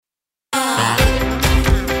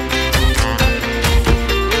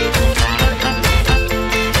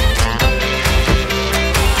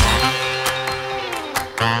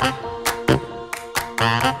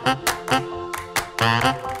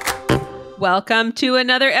Welcome to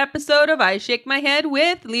another episode of I Shake My Head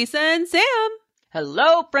with Lisa and Sam.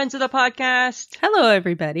 Hello, friends of the podcast. Hello,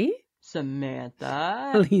 everybody.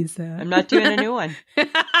 Samantha. Lisa. I'm not doing a new one.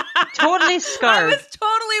 Totally scarred. I was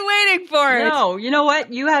totally waiting for it. No, you know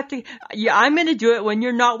what? You have to. I'm going to do it when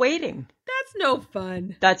you're not waiting. That's no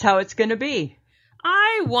fun. That's how it's going to be.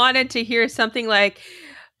 I wanted to hear something like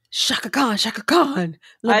Shaka Khan, Shaka Khan.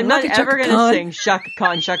 I'm not ever going to sing Shaka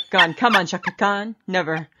Khan, Shaka Khan. Come on, Shaka Khan.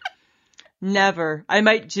 Never. Never. I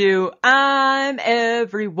might do I'm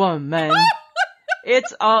every woman.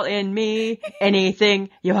 It's all in me. Anything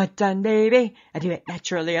you want done, baby. I do it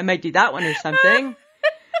naturally. I might do that one or something.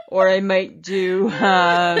 Or I might do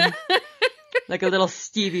like a little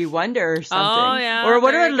Stevie Wonder or something. Oh, yeah. Or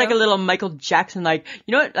what about like a little Michael Jackson, like,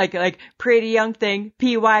 you know what? Like Pretty Young Thing,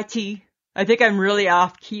 PYT. I think I'm really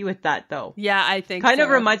off key with that though. Yeah, I think kind of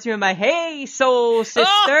reminds me of my Hey Soul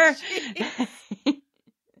Sister.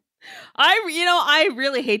 Oh, I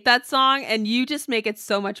really hate that song, and you just make it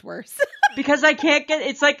so much worse. Because I can't get,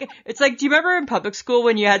 it's like, do you remember in public school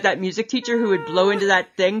when you had that music teacher who would blow into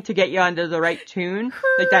that thing to get you onto the right tune?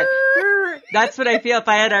 Like that, that's what I feel if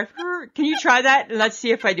I had a, can you try that? And let's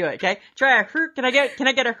see if I do it, okay? Try a, can I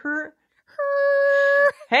get a,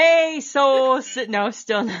 Hey, soul, no,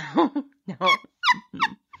 still no, no.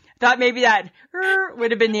 Thought maybe that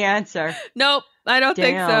would have been the answer. Nope, I don't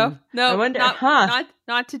think so. No, I wonder,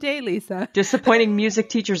 not today, Lisa. Disappointing music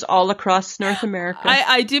teachers all across North America.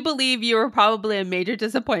 I do believe you were probably a major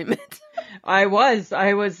disappointment. I was.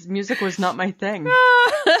 Music was not my thing.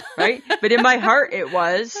 Right? But in my heart, it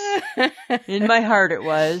was. In my heart, it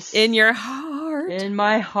was. In your heart. In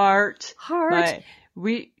my heart.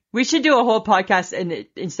 We should do a whole podcast, and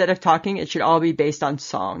instead of talking, it should all be based on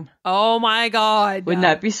song. Oh my God. Wouldn't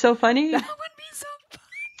that be so funny? That would be so fun.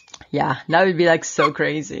 Yeah, that would be like so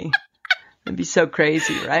crazy. It'd be so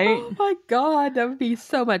crazy, right? Oh my God, that would be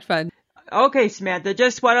so much fun. Okay, Samantha,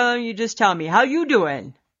 why don't you just tell me, how you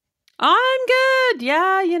doing? I'm good.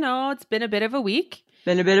 Yeah, it's been a bit of a week.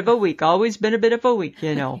 Been a bit of a week. Always been a bit of a week,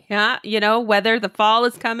 Yeah, weather, the fall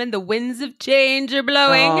is coming. The winds of change are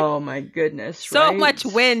blowing. Oh, my goodness. So much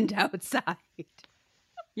wind outside.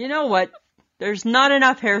 You know what? There's not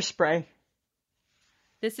enough hairspray.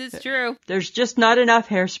 This is true. There's just not enough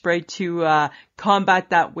hairspray to combat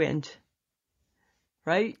that wind.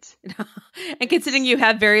 Right? And considering you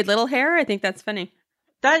have very little hair, I think that's funny.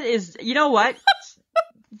 That is, you know what?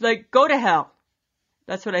 Like, go to hell.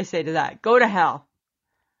 That's what I say to that. Go to hell.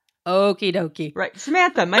 Okie dokie. Right.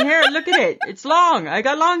 Samantha, my hair, look at it. It's long. I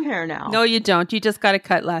got long hair now. No, you don't. You just got it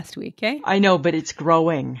cut last week, eh? I know, but it's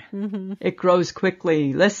growing. Mm-hmm. It grows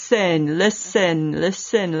quickly. Listen,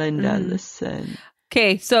 Linda, listen.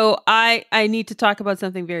 Okay, so I need to talk about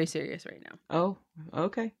something very serious right now. Oh,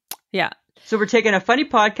 okay. Yeah. So we're taking a funny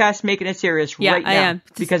podcast, making it serious right now. I am.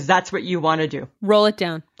 Because that's what you want to do. Roll it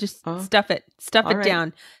down. Just stuff it. Stuff it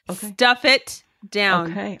down. Okay. Stuff it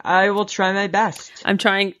down. Okay. I will try my best. I'm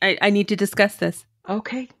trying. I need to discuss this.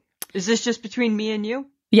 Okay. Is this just between me and you?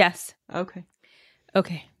 Yes. Okay.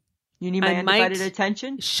 Okay. You need my undivided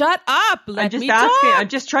attention? Shut up. Let me talk. I'm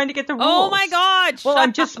just trying to get the rules. Oh my God. Well,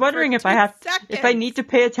 I'm just wondering if I need to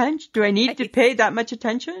pay attention. Do I need to pay that much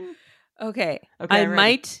attention? Okay. I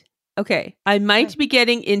might be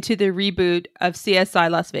getting into the reboot of CSI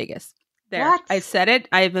Las Vegas. There. What? I've said it.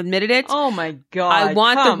 I've admitted it. Oh my God. I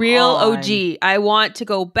want the real OG. I want to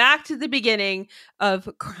go back to the beginning of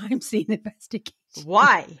crime scene investigation.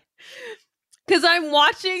 Why? Because I'm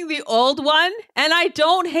watching the old one and I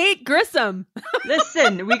don't hate Grissom.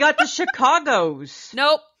 Listen, we got the Chicagos.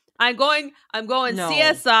 Nope. I'm going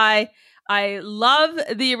CSI. I love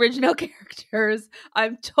the original characters.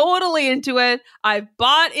 I'm totally into it. I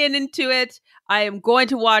bought into it. I am going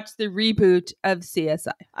to watch the reboot of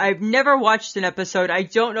CSI. I've never watched an episode. I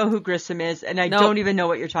don't know who Grissom is, and I don't even know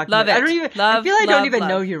what you're talking about. It. I feel I don't even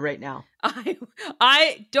know you right now.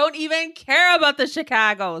 I don't even care about the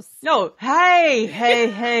Chicagos. No. Hey.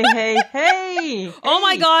 Oh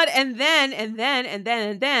my God. And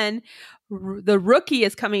then the Rookie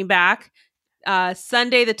is coming back.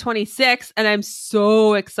 Sunday the 26th, and I'm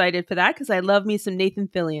so excited for that because I love me some Nathan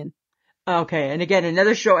Fillion. Okay, and again,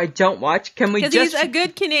 another show I don't watch. Can we just... Because he's a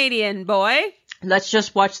good Canadian boy. Let's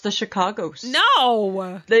just watch the Chicagos.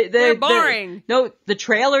 No! They're boring. The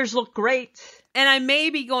trailers look great. And I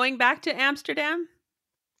may be going back to Amsterdam.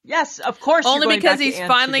 Yes, of course. Only because he's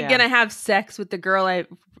finally going to have sex with the girl I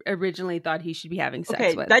originally thought he should be having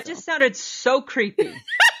sex with. That just sounded so creepy.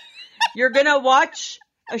 You're going to watch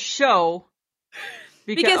a show...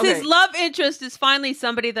 Because his love interest is finally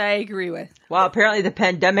somebody that I agree with. Well, apparently the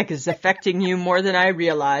pandemic is affecting you more than I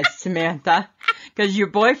realized, Samantha. Because your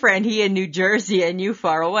boyfriend, he in New Jersey and you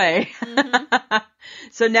far away. Mm-hmm.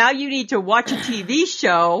 So now you need to watch a TV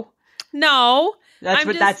show. No. That's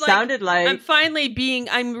what that sounded like. I'm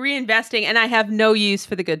reinvesting, and I have no use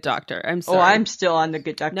for The Good Doctor. I'm sorry. Oh, I'm still on The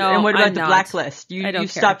Good Doctor. No, and what about I'm The not. Blacklist? I don't you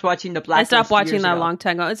care. stopped watching The Blacklist. I stopped watching that ago. a long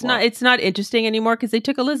time ago. It's not interesting anymore because they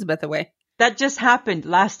took Elizabeth away. That just happened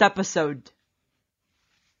last episode.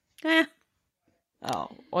 Oh,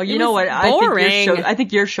 well, you know what? Boring. I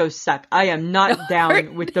think your shows suck. I am not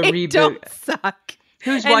down with the reboot. Don't suck.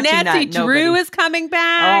 Who's watching that? Nancy Drew is coming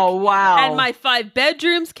back. Oh, wow. And My 5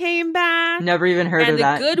 Bedrooms came back. Never even heard of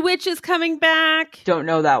that. And The Good Witch is coming back. Don't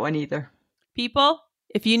know that one either. People,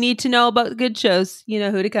 if you need to know about good shows, you know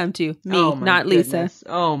who to come to. Me, not goodness. Lisa.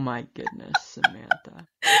 Oh, my goodness, Samantha.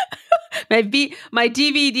 My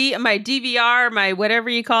DVD, my DVR, my whatever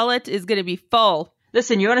you call it, is going to be full.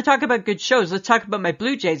 Listen, you want to talk about good shows? Let's talk about my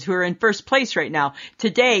Blue Jays, who are in first place right now.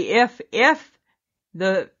 Today, if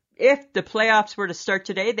the playoffs were to start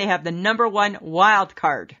today, they have the number 1 wild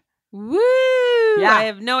card. Woo! Yeah. I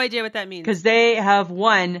have no idea what that means. Because they have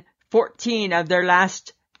won 14 of their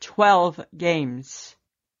last 12 games.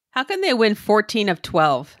 How can they win 14 of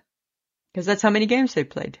 12? Because that's how many games they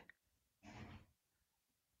played.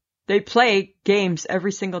 They play games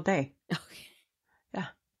every single day. Okay. Yeah.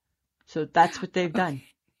 So that's what they've done.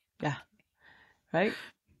 Yeah. Right?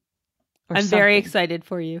 I'm very excited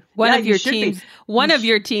for you. One of your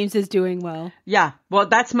teams is doing well. Yeah. Well,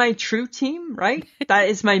 that's my true team, right? That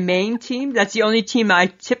is my main team. That's the only team I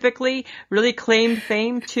typically really claim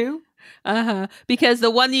fame to. Because the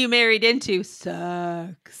one you married into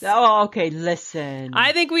sucks. Oh, okay. Listen.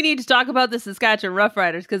 I think we need to talk about the Saskatchewan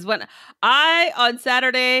Roughriders because on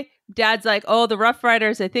Saturday, Dad's like, "Oh, the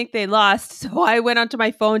Roughriders, I think they lost." So I went onto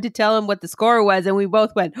my phone to tell him what the score was, and we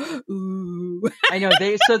both went, "Ooh." I know.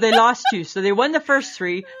 They lost 2. So they won the first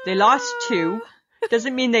 3. They lost 2.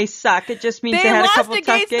 Doesn't mean they suck. It just means they had a couple tough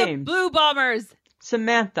games. They lost against the Blue Bombers.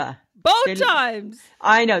 Samantha. Both times.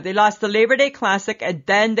 I know. They lost the Labor Day Classic and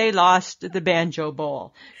then they lost the Banjo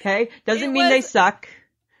Bowl. Okay? Doesn't mean they suck.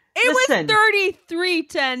 It was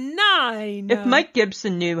 33-9. If Mike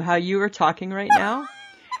Gibson knew how you were talking right now,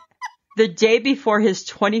 the day before his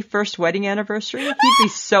 21st wedding anniversary, he'd be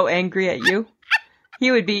so angry at you. He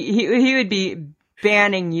would be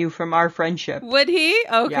banning you from our friendship. Would he?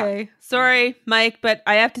 Okay. Yeah. Sorry, Mike, but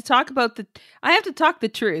I have to talk the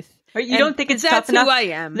truth. Right? You don't think it's tough enough? That's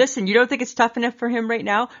who I am. Listen, you don't think it's tough enough for him right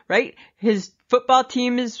now, right? His football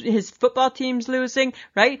team's losing,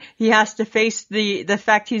 right? He has to face the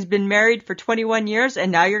fact he's been married for 21 years, and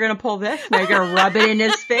now you're gonna pull this? Now you're gonna rub it in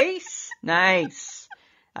his face? Nice.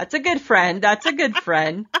 That's a good friend.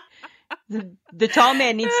 The tall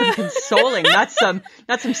man needs some consoling, not some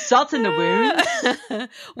salt in the wounds.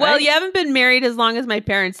 Well, right? You haven't been married as long as my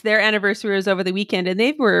parents. Their anniversary was over the weekend, and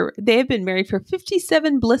they have been married for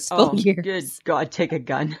 57 blissful years. Good God, take a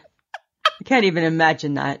gun! I can't even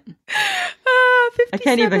imagine that.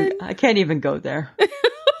 57. I can't even go there.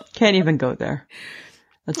 Can't even go there.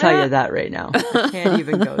 I'll tell you that right now. I can't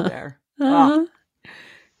even go there. Oh.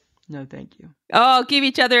 No, thank you. Oh, give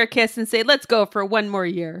each other a kiss and say, "Let's go for one more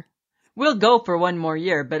year." We'll go for one more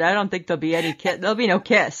year, but I don't think there'll be any kiss. There'll be no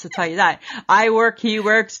kiss. I'll tell you that. I work, he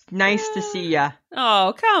works. Nice to see ya.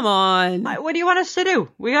 Oh, come on. What do you want us to do?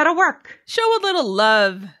 We gotta work. Show a little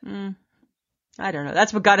love. I don't know.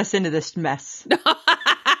 That's what got us into this mess.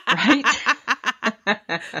 Right?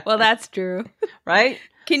 Well, that's true. Right?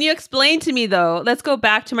 Can you explain to me, though? Let's go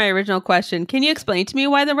back to my original question. Can you explain to me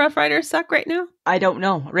why the Rough Riders suck right now? I don't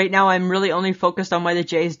know. Right now, I'm really only focused on why the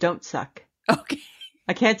Jays don't suck. Okay.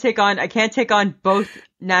 I can't take on both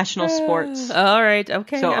national sports. All right.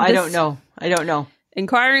 Okay. So I don't know.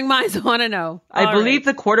 Inquiring minds want to know. I believe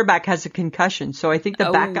the quarterback has a concussion, so I think the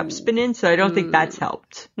backup's been in, so I don't think that's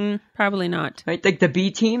helped. Probably not. Right? Like the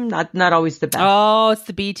B team, not always the best. Oh, it's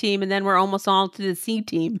the B team, and then we're almost all to the C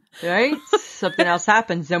team. Right? Something else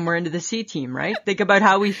happens, then we're into the C team, right? Think about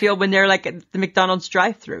how we feel when they're like at the McDonald's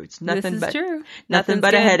drive-thru. It's nothing but true. Nothing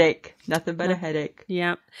but a headache. Nothing but a headache.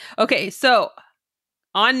 Yeah. Okay, so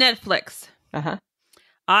on Netflix,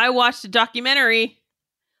 I watched a documentary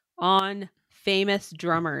on famous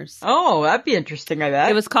drummers. Oh, that'd be interesting, I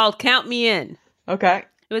bet. It was called Count Me In. Okay.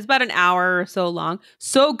 It was about an hour or so long.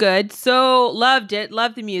 So good. So loved it.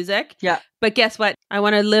 Loved the music. Yeah. But guess what? I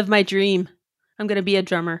want to live my dream. I'm going to be a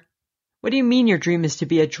drummer. What do you mean your dream is to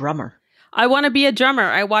be a drummer? I want to be a drummer.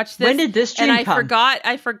 I watched this. When did this dream come?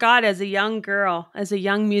 I forgot as a young girl, as a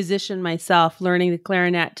young musician myself, learning the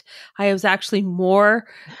clarinet. I was actually more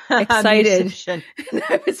excited.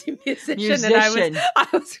 I was a musician.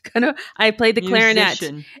 And I played the clarinet.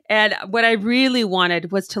 And what I really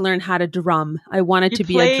wanted was to learn how to drum. I wanted to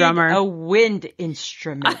be a drummer. A wind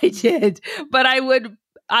instrument. I did. But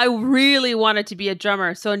I really wanted to be a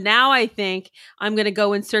drummer. So now I think I'm going to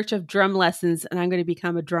go in search of drum lessons and I'm going to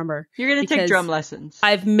become a drummer. You're going to take drum lessons.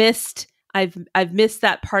 I've missed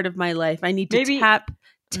that part of my life. I need to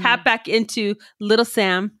tap back into Little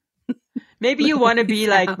Sam. Maybe you want to be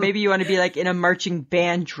like in a marching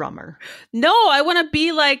band drummer. No, I want to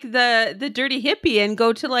be like the dirty hippie and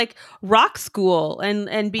go to like rock school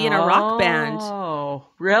and be in a rock band. Oh,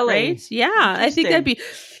 really? Right? Yeah. I think that'd be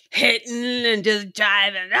hitting and just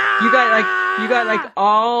jiving. You got like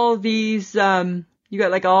all these new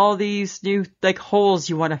like holes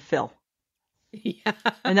you want to fill. Yeah.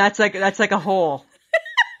 And that's like a hole.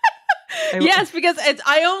 Yes, because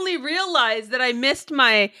I only realized that I missed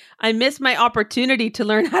my opportunity to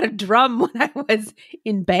learn how to drum when I was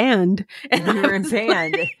in band. And you were in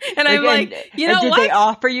band. And I'm like, you know did what? They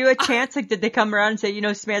offer you a chance? Like, did they come around and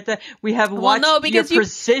say, Samantha, we have watched your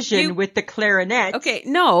precision with the clarinet. Okay,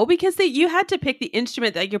 no, because you had to pick the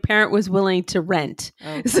instrument that your parent was willing to rent.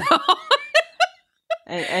 Okay. So...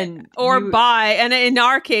 or buy. And in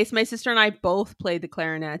our case, my sister and I both played the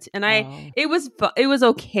clarinet, and it was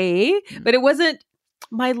okay, but it wasn't.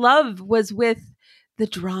 My love was with the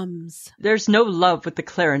drums. There's no love with the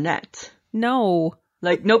clarinet. No,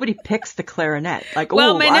 like nobody picks the clarinet. Like,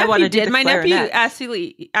 well, my nephew I want to do the my clarinet.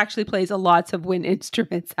 nephew actually plays lots of wind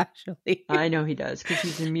instruments. Actually, I know he does because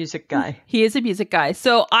he's a music guy. He is a music guy.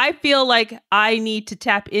 So I feel like I need to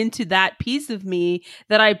tap into that piece of me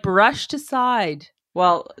that I brushed aside.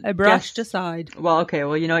 Well, I brushed aside. Well, okay.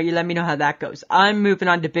 Well, you let me know how that goes. I'm moving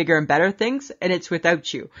on to bigger and better things, and it's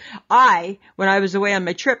without you. When I was away on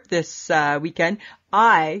my trip this weekend,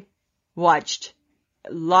 I watched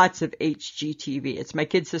lots of HGTV. It's my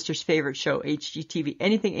kid sister's favorite show, HGTV.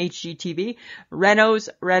 Anything HGTV, Renos.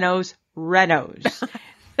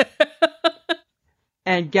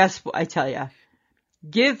 And guess what? I tell you,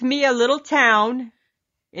 give me a little town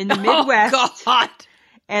in the Midwest,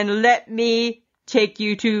 and let me take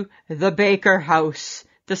you to the Baker House,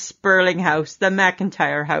 the Sperling House, the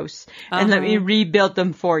McIntyre House, and let me rebuild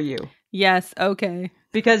them for you. Yes, okay.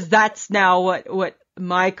 Because that's now what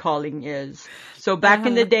my calling is. So back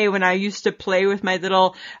in the day when I used to play with my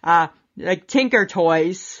little like Tinker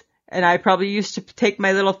toys, and I probably used to take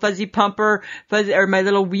my little fuzzy pumper, or my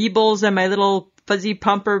little Weebles and my little fuzzy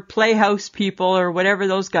pumper Playhouse people, or whatever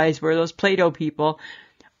those guys were, those Play-Doh people,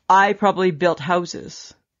 I probably built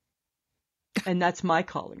houses. And that's my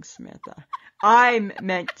calling, Samantha. I'm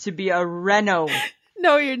meant to be a reno.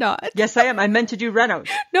 No, you're not. Yes, I am. I'm meant to do renos.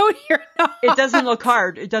 No, you're not. It doesn't look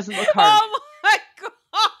hard. Oh my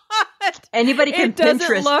God. Anybody can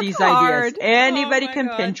Pinterest these ideas. Anybody can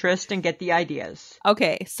Pinterest and get the ideas.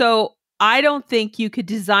 Okay, so I don't think you could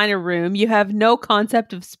design a room. You have no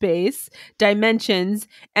concept of space, dimensions,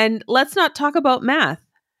 and let's not talk about math,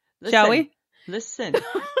 shall we? Listen,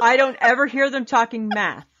 I don't ever hear them talking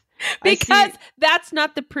math. Because that's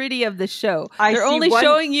not the pretty of the show. They're only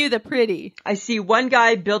showing you the pretty. I see one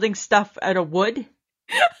guy building stuff out of wood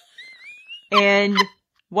and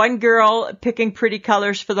one girl picking pretty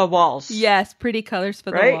colors for the walls. Yes, pretty colors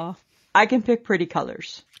for the wall. I can pick pretty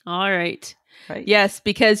colors. All right. Yes,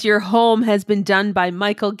 because your home has been done by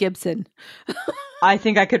Michael Gibson. I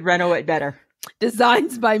think I could reno it better.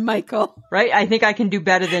 Designs by Michael. Right? I think I can do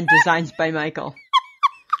better than designs by Michael.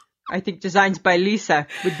 I think designs by Lisa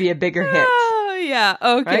would be a bigger hit. Oh, yeah.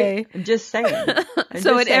 Okay. Right? I'm just saying.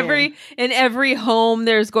 So in every home,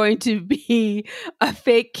 there's going to be a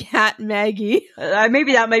fake cat Maggie.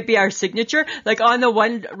 Maybe that might be our signature. Like on the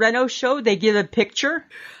one Reno show, they give a picture.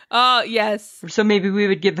 Oh, yes. So maybe we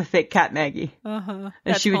would give a fake cat Maggie. Uh-huh.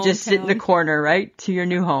 And she would just sit in the corner, right? To your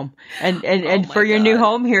new home. And for your new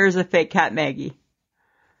home, here's a fake cat Maggie.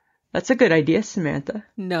 That's a good idea, Samantha.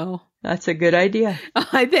 No. That's a good idea.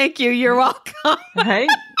 I thank you. You're welcome. Right?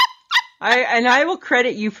 I will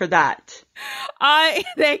credit you for that.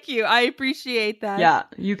 Thank you. I appreciate that. Yeah,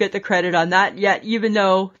 you get the credit on that. Yet, even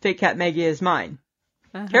though Fake Cat Maggie is mine.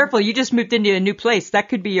 Uh-huh. Careful, you just moved into a new place. That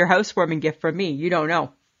could be your housewarming gift from me. You don't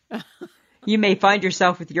know. You may find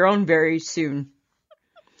yourself with your own very soon.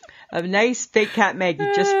 A nice Fake Cat Maggie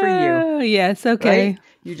just for you. Yes, okay. Right?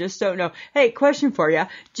 You just don't know. Hey, question for you.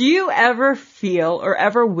 Do you ever feel or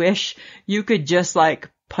ever wish you could just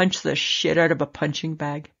like punch the shit out of a punching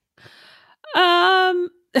bag?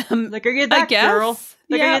 Like, are you that girl?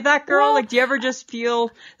 Like, yeah. are you that girl? Well, like, do you ever just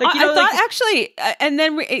feel like, I thought actually, and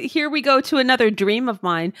then here we go to another dream of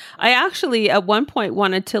mine. I actually at one point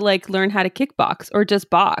wanted to like learn how to kickbox or just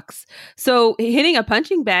box. So hitting a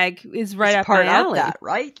punching bag is right up my alley. Of that,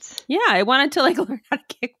 right? Yeah, I wanted to like learn how to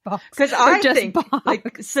kickbox because I think,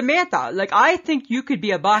 like Samantha, like I think you could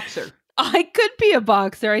be a boxer. I could be a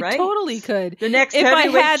boxer. I totally could. The next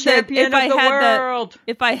heavyweight champion of the world.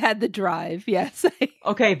 If I had the drive, yes.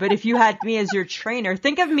 Okay, but if you had me as your trainer,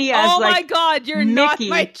 think of me as oh my God, you're Mickey. Not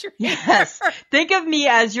my trainer. Yes. Think of me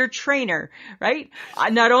as your trainer, right?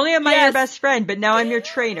 Not only am I your best friend, but now I'm your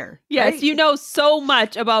trainer. Yes, right? you know so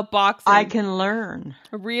much about boxing. I can learn.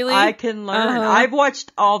 Really? I can learn. I've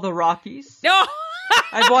watched all the Rockies. No.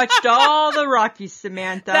 I've watched all the Rockies,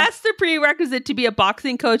 Samantha. That's the prerequisite to be a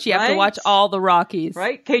boxing coach. You have to watch all the Rockies.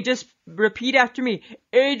 Right? Okay, just repeat after me.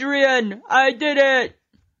 Adrian, I did it.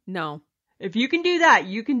 No. If you can do that,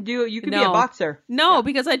 you can be a boxer. No,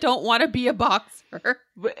 because I don't want to be a boxer.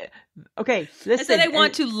 Okay, listen. I said I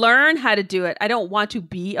want to learn how to do it. I don't want to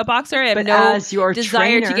be a boxer. I have no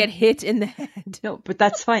desire to get hit in the head. No, but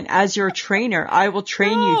that's fine. As your trainer, I will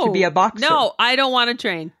train you to be a boxer. No, I don't want to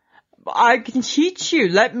train. I can teach you.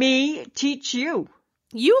 Let me teach you.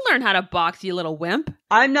 You learn how to box, you little wimp.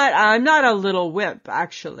 I'm not a little wimp,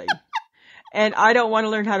 actually. And I don't want to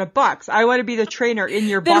learn how to box. I want to be the trainer in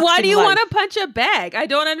your boxing Then why do you life. want to punch a bag? I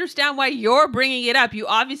don't understand why you're bringing it up. You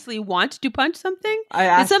obviously want to punch something.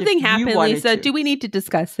 Did something happen, Lisa? Do we need to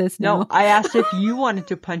discuss this now? No, I asked if you wanted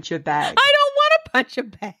to punch a bag. I don't want to punch a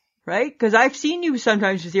bag. Right? Because I've seen you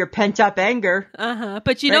sometimes with your pent-up anger.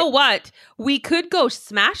 But you know what? We could go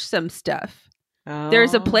smash some stuff. Oh.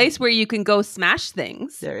 There's a place where you can go smash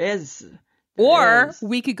things. There is.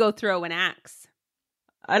 We could go throw an axe.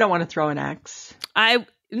 I don't want to throw an axe. I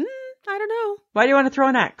don't know. Why do you want to throw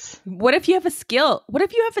an axe? What if you have a skill? What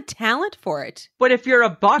if you have a talent for it? What if you're a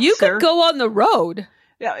boxer? You could go on the road.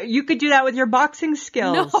 Yeah, you could do that with your boxing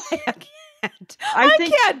skills. No, I can't. I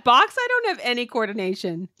can't box. I don't have any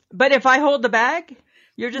coordination. But if I hold the bag,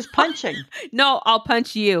 you're just punching. No, I'll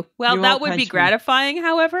punch you. Well, that would be gratifying,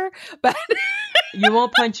 however, but you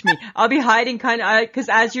won't punch me. I'll be hiding because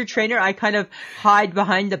as your trainer, I kind of hide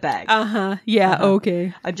behind the bag. Yeah.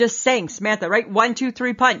 Okay. I'm just saying, Samantha, right? 1, 2,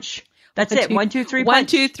 3, punch. That's it. 1, 2, 3, punch. 1,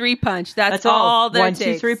 2, 3, punch. That's all that 1, it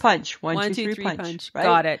takes. 2, 3, punch. 1, 2, 3, punch. Right?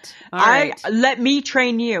 Got it. All right. Let me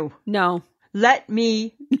train you. No. Let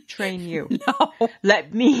me train you. No.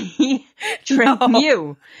 Let me train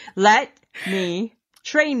you. Let me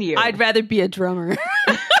train you. I'd rather be a drummer.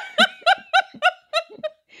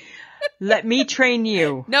 Let me train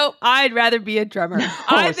you. No, I'd rather be a drummer.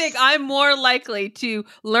 I think I'm more likely to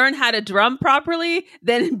learn how to drum properly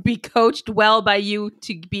than be coached well by you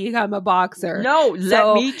to become a boxer. No,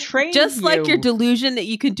 let me train you. Just like your delusion that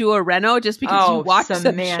you can do a reno just because you watch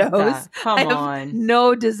Samantha, some shows. Come I have on.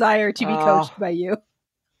 no desire to be coached by you.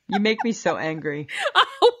 You make me so angry.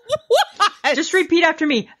 What? Just repeat after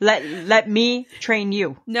me. Let me train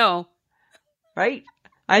you. No. Right?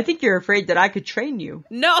 I think you're afraid that I could train you.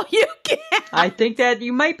 No, you can't. I think that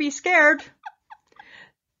you might be scared.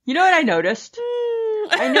 You know what I noticed?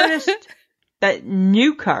 I noticed that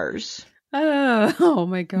new cars. Oh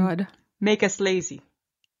my God. Make us lazy.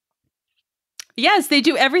 Yes, they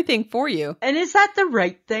do everything for you. And is that the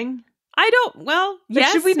right thing?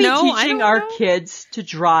 Yes, should we be teaching our kids to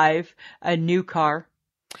drive a new car?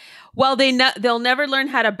 Well, they'll never learn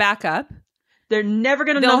how to back up. They're never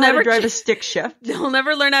going to know how to drive a stick shift. They'll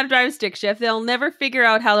never learn how to drive a stick shift. They'll never figure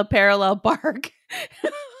out how to parallel park.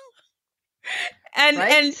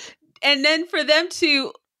 And then for them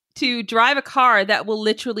to drive a car that will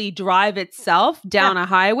literally drive itself down a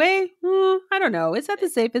highway, I don't know. Is that the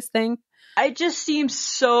safest thing? It just seems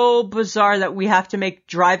so bizarre that we have to make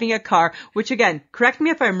driving a car, which again, correct me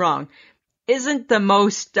if I'm wrong, isn't the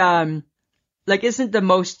most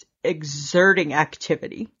exerting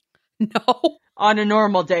activity. No. On a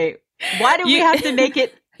normal day. Why do we have to make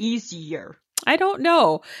it easier? I don't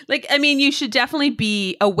know. You should definitely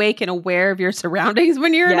be awake and aware of your surroundings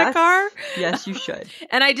when you're in a car. Yes, you should.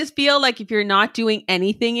 And I just feel like if you're not doing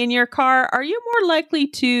anything in your car, are you more likely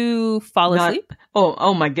to fall asleep?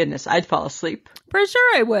 Oh my goodness. I'd fall asleep. For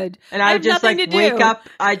sure I would. And I would just wake up.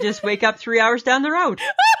 I just wake up 3 hours down the road.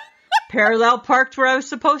 Parallel parked where I was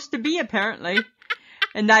supposed to be, apparently.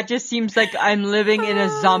 And that just seems like I'm living in a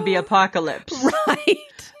zombie apocalypse.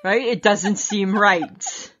 Right? It doesn't seem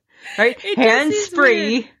right. Right? Hands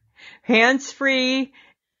free,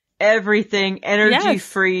 everything, energy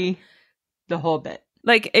free, the whole bit.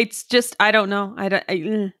 It's just, I don't know.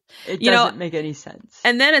 It doesn't make any sense.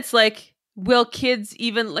 And then it's like, will kids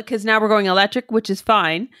even, because now we're going electric, which is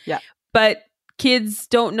fine. Yeah. But kids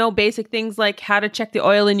don't know basic things like how to check the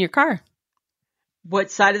oil in your car.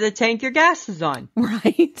 What side of the tank your gas is on.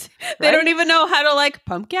 Right. They don't even know how to like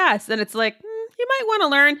pump gas. And it's like, you might want to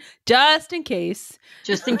learn just in case.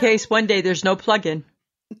 Just in case one day there's no plug-in.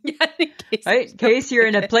 Yeah, in case. Right? In case you're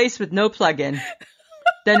in a place with no plug-in.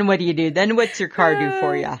 Then what do you do? Then what's your car do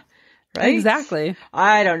for you? Right? Exactly.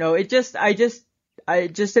 I don't know. It just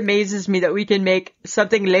amazes me that we can make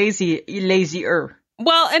something lazier.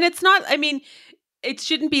 Well, and it's not, I mean, it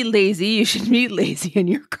shouldn't be lazy. You shouldn't be lazy in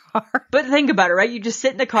your car. But think about it, right? You just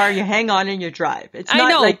sit in the car, you hang on, and you drive. It's not I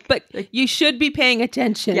know, like, but you should be paying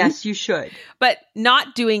attention. Yes, you should. But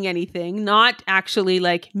not doing anything, not actually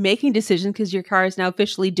like making decisions because your car is now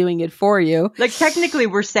officially doing it for you. Like technically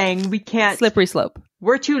we're saying we can't. Slippery slope.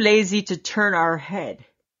 We're too lazy to turn our head.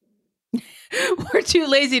 We're too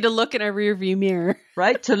lazy to look in our rearview mirror.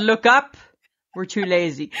 Right? To look up, we're too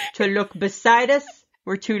lazy. To look beside us,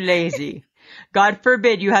 we're too lazy. God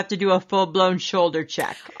forbid you have to do a full-blown shoulder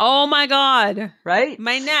check. Oh my God. Right?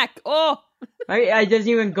 My neck. Oh. Right? It doesn't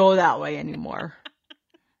even go that way anymore.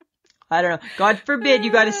 I don't know. God forbid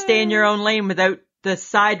you got to stay in your own lane without the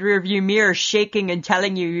side rear view mirror shaking and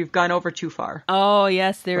telling you you've gone over too far. Oh,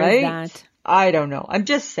 yes, there is that. I don't know. I'm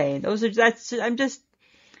just saying.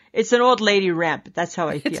 It's an old lady rant, but that's how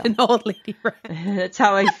I feel. It's an old lady rant. That's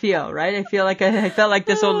how I feel, right? I feel like I felt like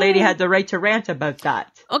this old lady had the right to rant about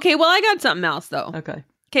that. Okay, well, I got something else, though.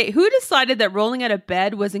 Okay, who decided that rolling out of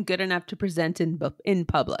bed wasn't good enough to present in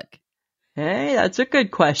public? Hey, that's a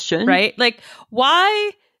good question. Right? Like,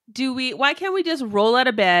 why can't we just roll out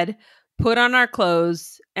of bed, put on our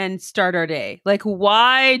clothes, and start our day? Like,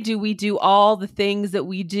 why do we do all the things that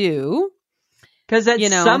we do? Because at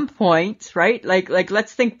some point, right, like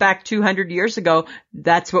let's think back 200 years ago,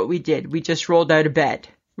 that's what we did. We just rolled out of bed.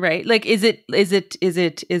 Right. Like, is it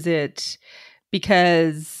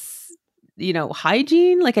because,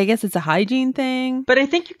 hygiene? Like, I guess it's a hygiene thing. But I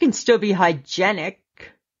think you can still be hygienic.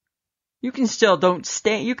 You can still don't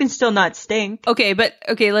stink. You can still not stink. Okay,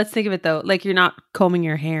 let's think of it though. Like, you're not combing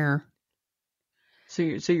your hair. So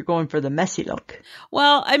you're going for the messy look.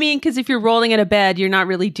 Well, I mean, because if you're rolling out of bed, you're not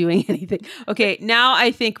really doing anything. Okay, now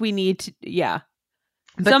I think we need to,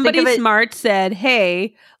 But somebody smart said,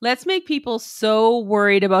 hey, let's make people so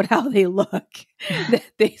worried about how they look that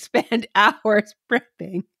they spend hours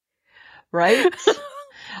prepping. Right?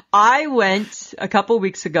 I went a couple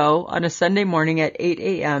weeks ago on a Sunday morning at 8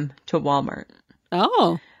 a.m. to Walmart.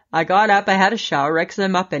 Oh. I got up, I had a shower, right? Because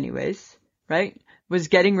I'm up anyways, right? Was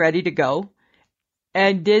getting ready to go.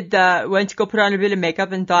 And went to go put on a bit of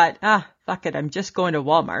makeup and thought, fuck it, I'm just going to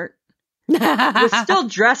Walmart. Was still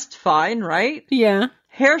dressed fine, right? Yeah.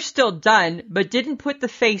 Hair still done, but didn't put the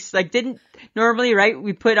face, normally, right?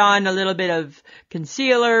 We put on a little bit of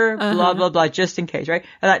concealer, blah, blah, blah, just in case, right?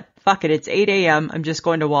 I thought, fuck it, it's 8 a.m. I'm just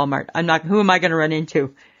going to Walmart. Who am I going to run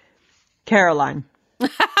into? Caroline.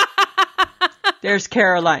 There's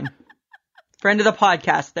Caroline. Friend of the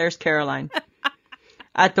podcast, there's Caroline.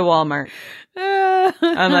 At the Walmart.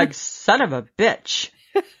 I'm like, son of a bitch.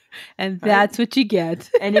 And that's what you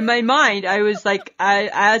get. And in my mind, I was like,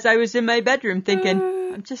 as I was in my bedroom thinking,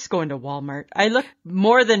 I'm just going to Walmart. I look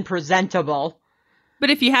more than presentable. But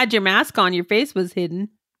if you had your mask on, your face was hidden.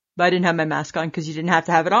 But I didn't have my mask on because you didn't have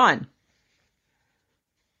to have it on.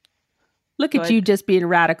 Look at you just being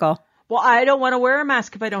radical. Well, I don't want to wear a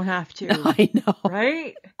mask if I don't have to. I know.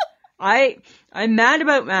 Right? I'm mad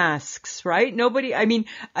about masks, right?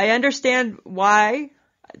 I understand why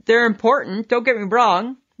they're important. Don't get me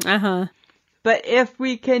wrong. But if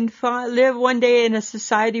we can live one day in a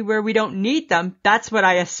society where we don't need them, that's what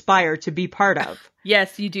I aspire to be part of.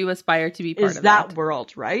 Yes, you do aspire to be part of that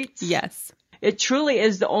world, right? Yes. It truly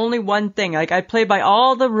is the only one thing. Like, I play by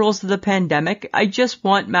all the rules of the pandemic. I just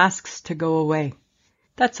want masks to go away.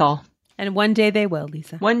 That's all. And one day they will,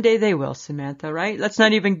 Lisa. One day they will, Samantha, right? Let's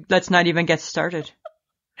not even get started.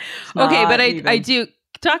 Okay, but I do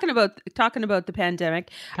talking about the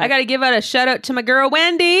pandemic. Okay. I got to give out a shout out to my girl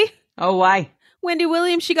Wendy. Oh, why? Wendy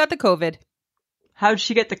Williams, she got the COVID. How did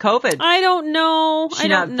she get the COVID? I don't know. She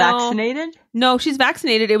not vaccinated? No, she's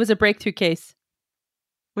vaccinated. It was a breakthrough case.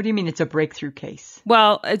 What do you mean it's a breakthrough case?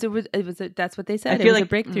 Well, that's what they said. It was a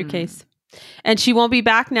breakthrough case. And she won't be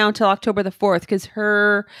back now until October the 4th because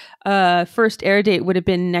her first air date would have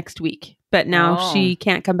been next week. But now she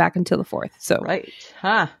can't come back until the 4th. So right.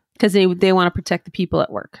 Huh. Because they want to protect the people at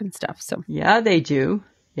work and stuff. So yeah, they do.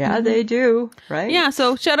 Yeah, they do. Right. Yeah.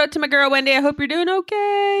 So shout out to my girl, Wendy. I hope you're doing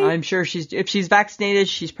okay. I'm sure if she's vaccinated,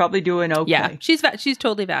 she's probably doing okay. Yeah. She's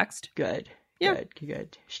totally vaxxed. Good. Yeah.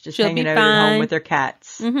 Good. She's just She'll hanging be out at home fine. with her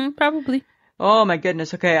cats. Probably. Oh my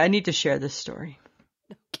goodness. Okay, I need to share this story.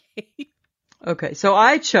 Okay. Okay, so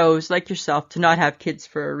I chose, like yourself, to not have kids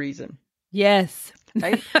for a reason. Yes.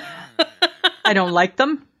 Right? I don't like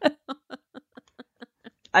them.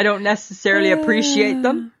 I don't necessarily appreciate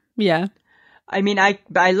them. Yeah. I mean, I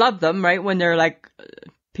love them, right? When they're like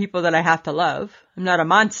people that I have to love. I'm not a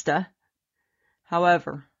monster.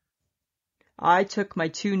 However, I took my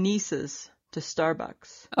 2 nieces to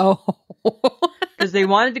Starbucks. Oh. Because they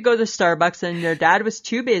wanted to go to Starbucks and their dad was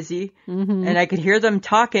too busy. And I could hear them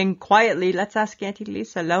talking quietly. Let's ask Auntie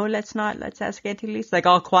Lisa. No, let's not. Let's ask Auntie Lisa. Like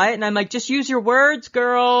all quiet. And I'm like, just use your words,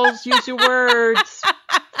 girls. Use your words.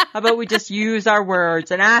 How about we just use our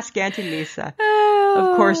words and ask Auntie Lisa?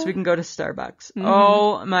 Of course, we can go to Starbucks.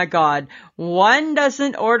 Oh my God. One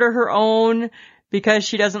doesn't order her own because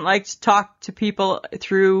she doesn't like to talk to people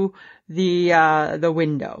through the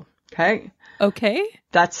window. Okay? Okay.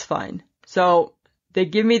 That's fine. So they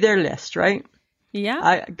give me their list, right? Yeah.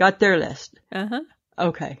 I got their list.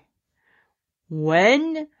 Okay.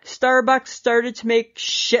 When Starbucks started to make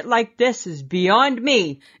shit like this is beyond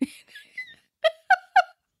me.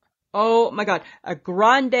 Oh my God. A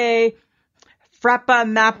grande, frappa,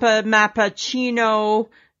 mappuccino,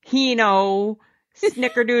 hino,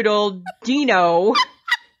 snickerdoodle, dino,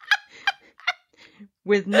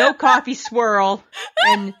 with no coffee swirl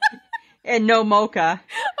and no mocha.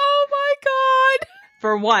 Oh my God.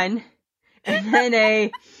 For one. And then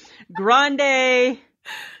a grande,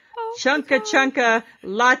 chunka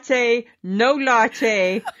latte, no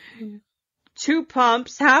latte, 2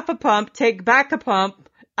 pumps, half a pump, take back a pump,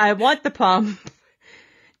 I want the pump,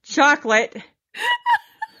 chocolate,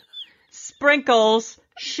 sprinkles,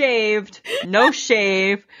 shaved, no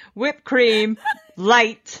shave, whipped cream,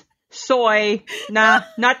 light, soy, nah,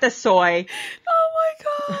 not the soy. Oh my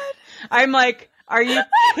God. I'm like, are you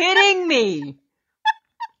kidding me?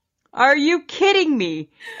 Are you kidding me?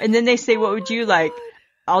 And then they say, what would you like?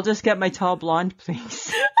 I'll just get my tall blonde,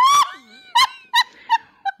 please.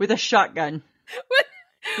 With a shotgun.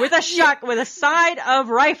 With a side of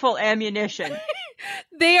rifle ammunition.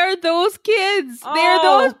 They are those kids. They are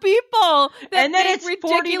those people. And then it's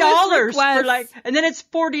 $40 for like, and then it's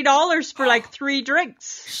 $40 for like 3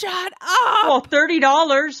 drinks. Shut up. Well,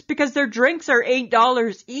 $30 because their drinks are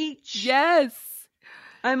 $8 each. Yes.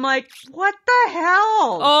 I'm like, what the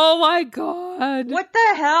hell? Oh my God. What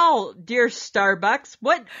the hell, dear Starbucks?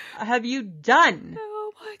 What have you done?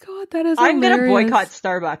 Oh my God, that is I'm hilarious. gonna boycott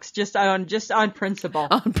Starbucks just on principle.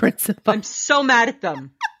 On principle. I'm so mad at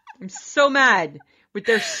them. I'm so mad with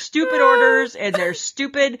their stupid orders and their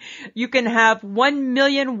stupid. You can have 1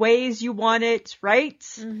 million ways you want it, right?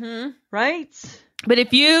 Right. But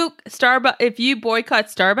if you boycott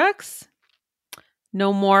Starbucks,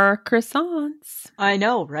 no more croissants. I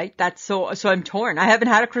know, right? That's so I'm torn. I haven't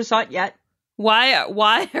had a croissant yet. Why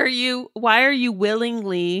are you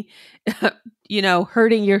willingly,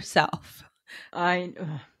 hurting yourself? I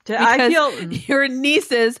feel your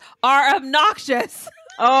nieces are obnoxious.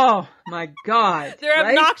 Oh my God. They're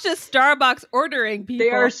obnoxious Starbucks ordering people.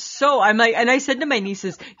 They are so, I'm like, and I said to my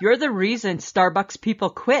nieces, you're the reason Starbucks people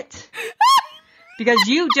quit. Because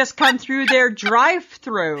you just come through their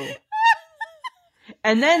drive-through.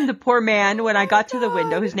 And then the poor man, when I got to the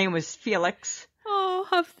window, his name was Felix.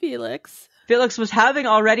 Oh, Felix. Felix was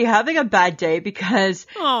already having a bad day because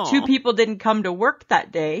 2 people didn't come to work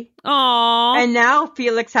that day. Aww. And now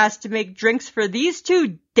Felix has to make drinks for these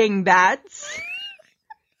 2 dingbats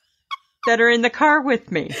that are in the car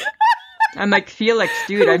with me. I'm like, Felix,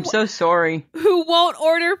 dude, I'm so sorry. Who won't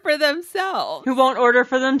order for themselves? Who won't order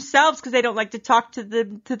for themselves because they don't like to talk to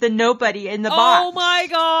the nobody in the box. Oh my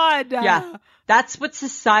God. Yeah. That's what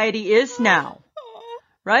society is now.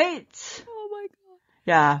 Right? Oh my God.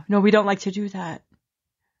 Yeah. No, we don't like to do that.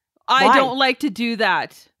 I don't like to do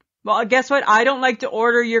that. Well, guess what? I don't like to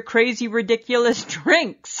order your crazy, ridiculous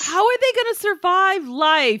drinks. How are they going to survive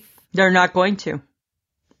life? They're not going to.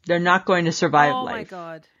 They're not going to survive life. Oh my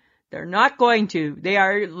God. They're not going to.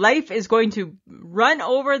 Life is going to run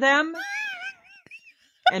over them.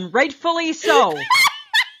 And rightfully so.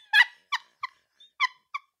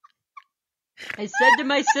 I said to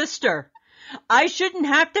my sister, I shouldn't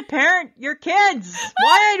have to parent your kids.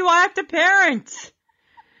 Why do I have to parent?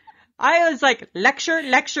 I was like, lecture.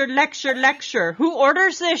 Who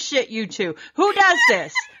orders this shit, you 2? Who does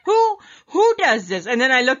this? Who does this? And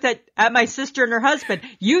then I looked at my sister and her husband.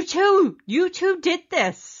 You two did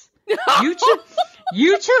this. You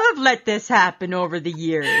two have let this happen over the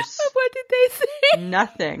years. What did they say?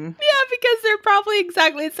 Nothing. Yeah, because they're probably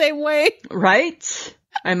exactly the same way. Right?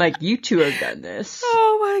 I'm like, you two have done this.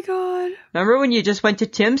 Oh my God. Remember when you just went to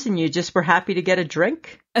Tim's and you just were happy to get a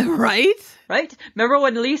drink? Right? Right? Remember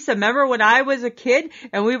when I was a kid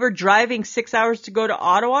and we were driving 6 hours to go to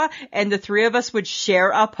Ottawa and the three of us would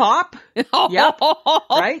share a pop? Yep.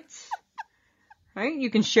 Right? Right?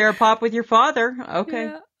 You can share a pop with your father. Okay.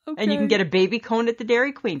 Yeah, okay. And you can get a baby cone at the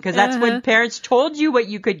Dairy Queen because that's when parents told you what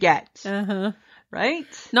you could get. Right?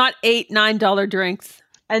 Not $8, $9 drinks.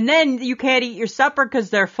 And then you can't eat your supper because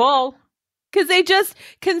they're full. Because they just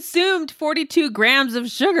consumed 42 grams of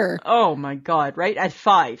sugar. Oh my God, right? At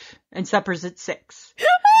 5. And supper's at 6.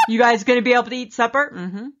 You guys going to be able to eat supper?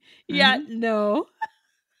 Mm-hmm. Yeah, no.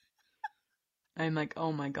 I'm like,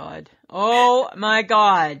 oh my God. Oh my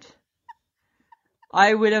God.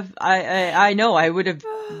 I would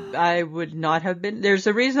not have been. There's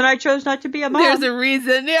a reason I chose not to be a mom. There's a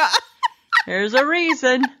reason, yeah. There's a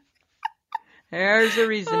reason. There's a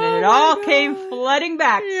reason. And it all came flooding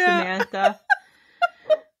back, Samantha.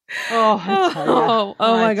 Oh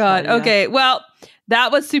my God. Okay, well,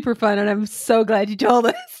 that was super fun, and I'm so glad you told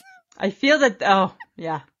us. I feel that,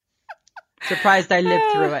 surprised I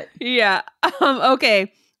lived through it. Yeah.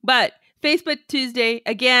 Okay, but Facebook Tuesday,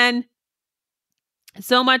 again,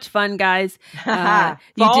 so much fun, guys.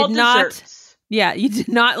 You did not, you did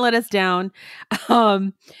not let us down,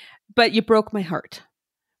 but you broke my heart.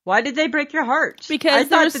 Why did they break your heart? Because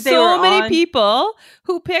there's so many people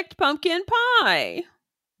who picked pumpkin pie.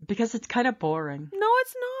 Because it's kind of boring. No,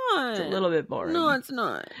 it's not. It's a little bit boring. No, it's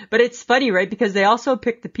not. But it's funny, right? Because they also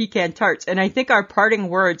picked the pecan tarts. And I think our parting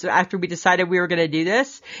words after we decided we were going to do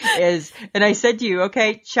this is, and I said to you,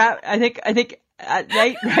 okay, chat, I think at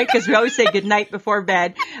night, right? Because we always say good night before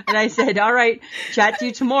bed. And I said, all right, chat to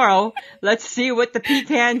you tomorrow. Let's see what the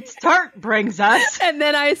pecan tart brings us. And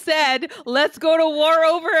then I said, let's go to war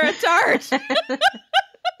over a tart.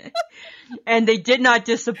 And they did not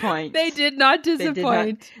disappoint. They did not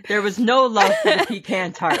disappoint. There was no love for the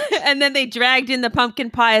pecan tart. And then they dragged in the pumpkin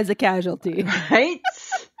pie as a casualty. Right?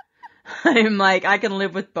 I'm like, I can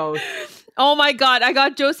live with both. Oh my God. I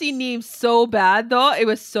got Josie Neem so bad though. It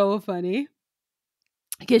was so funny.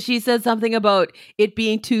 Because she said something about it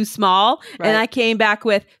being too small. Right. And I came back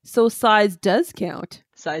with, so size does count.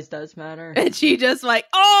 Size does matter. And she just like,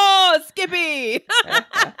 oh, Skippy.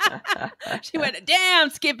 She went,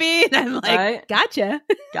 damn, Skippy. And I'm like, right? Gotcha.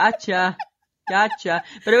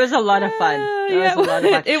 But it was a lot of fun.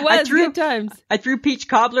 It was good times. I threw peach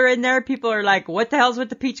cobbler in there. People are like, what the hell's with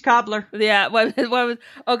the peach cobbler? Yeah. What was,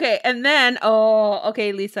 okay. And then,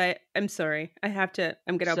 okay, Lisa, I'm sorry. I'm going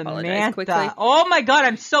to apologize quickly. Oh my God.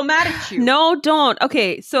 I'm so mad at you. No, don't.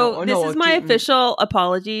 Okay. So this is my official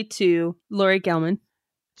apology to Lori Gelman.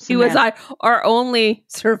 She was our only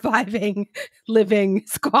surviving living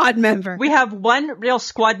squad member. We have one real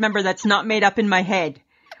squad member that's not made up in my head.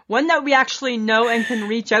 One that we actually know and can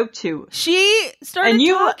reach out to. She started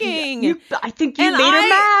talking. I think you made her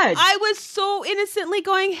mad. I was so innocently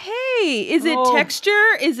going, hey, is it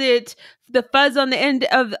texture? Is it the fuzz on the end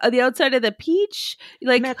of the outside of the peach?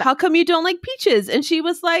 Like, Samantha, how come you don't like peaches? And she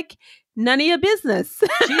was like, none of your business.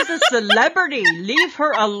 She's a celebrity. Leave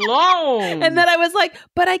her alone. And then I was like,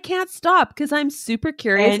 but I can't stop because I'm super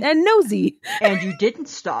curious and nosy. And you didn't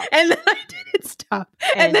stop. And then I didn't stop.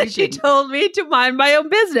 And then she told me to mind my own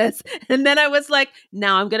business. And then I was like,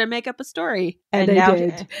 now I'm going to make up a story. And I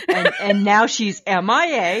did. And now she's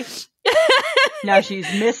MIA. Now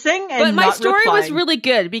she's missing and but my story was really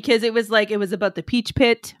good because it was about the peach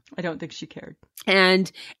pit. I don't think she cared.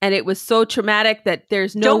 And it was so traumatic that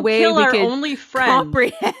there's no way we could only friend.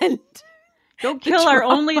 Comprehend. Don't kill our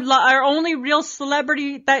only real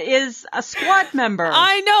celebrity that is a squad member.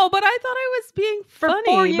 I know, but I thought I was being funny.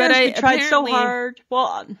 For 4 years, but we tried so hard.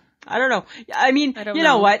 Well, I don't know. I mean, you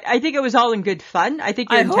know what? I think it was all in good fun. I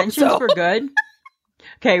think your intentions were good.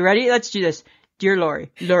 Okay, ready? Let's do this. Dear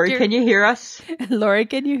Lori. Lori, can you hear us? Lori,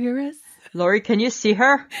 can you hear us? Lori, can you see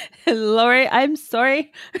her? Lori, I'm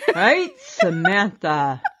sorry. Right?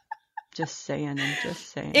 Samantha. Just saying.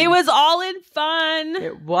 It was all in fun.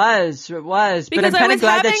 It was. But I'm kind of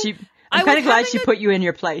glad that she put you in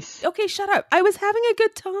your place. Okay, shut up. I was having a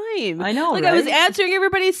good time. I know, Like, right? I was answering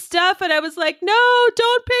everybody's stuff, and I was like, no,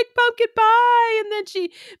 don't pick pumpkin pie. And then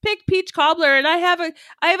she picked peach cobbler, and I have a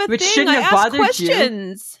Which thing. shouldn't I have ask bothered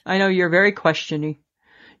questions. You. I know, you're very questiony.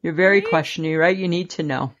 You're very questiony, right? You need to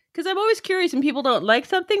know. Because I'm always curious when people don't like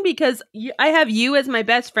something because I have you as my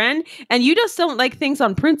best friend, and you just don't like things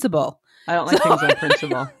on principle. I don't like things on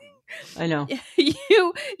principle. I know.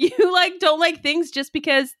 You like don't like things just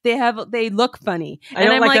because they look funny. I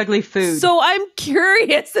don't like ugly food. So I'm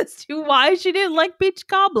curious as to why she didn't like peach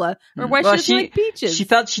cobbler or why she doesn't like peaches. She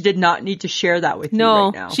felt she did not need to share that with you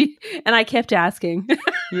right now. And I kept asking.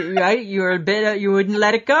 Right? You were a bit. You wouldn't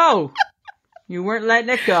let it go. You weren't letting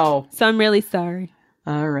it go. So I'm really sorry.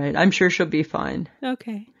 All right. I'm sure she'll be fine.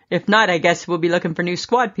 Okay. If not, I guess we'll be looking for new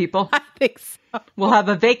squad people. I think so. We'll have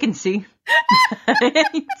a vacancy.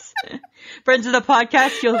 Friends of the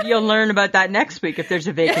podcast, you'll learn about that next week if there's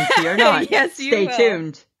a vacancy or not. Yes, you Stay will.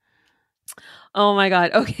 tuned. Oh my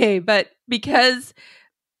God. Okay, but because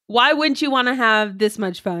why wouldn't you want to have this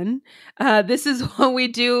much fun? This is what we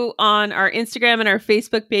do on our Instagram and our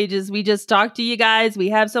Facebook pages. We just talk to you guys. We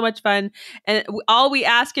have so much fun. And all we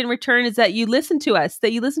ask in return is that you listen to us,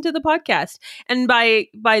 that you listen to the podcast. And by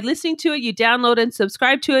listening to it, you download and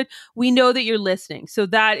subscribe to it. We know that you're listening. So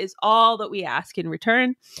that is all that we ask in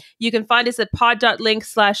return. You can find us at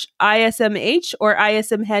pod.link/ISMH or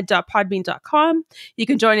ismhead.podbean.com. You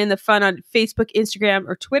can join in the fun on Facebook, Instagram,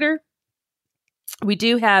 or Twitter. We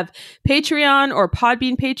do have Patreon or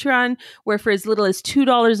Podbean Patreon, where for as little as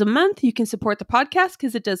 $2 a month, you can support the podcast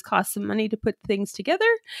because it does cost some money to put things together.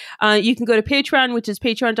 You can go to Patreon, which is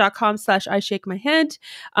patreon.com/IShakeMyHead.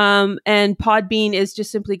 And Podbean is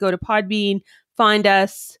just simply go to Podbean, find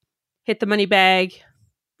us, hit the money bag,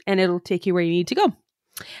 and it'll take you where you need to go.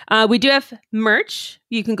 We do have merch.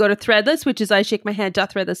 You can go to Threadless, which is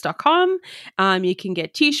ishakemyhead.threadless.com. You can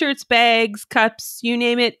get t-shirts, bags, cups, you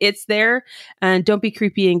name it. It's there. And don't be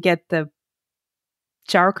creepy and get the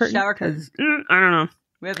shower curtain. Shower curtain. I don't know.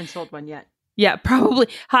 We haven't sold one yet. Yeah, probably.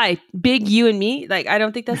 Hi, big you and me. Like, I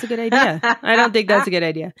don't think that's a good idea. I don't think that's a good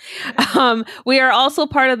idea. We are also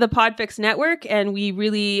part of the Podfix network, and we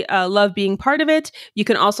really love being part of it. You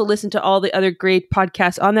can also listen to all the other great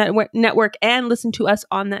podcasts on that network and listen to us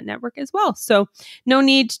on that network as well. So no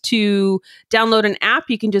need to download an app.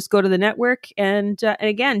 You can just go to the network and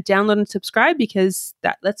again, download and subscribe because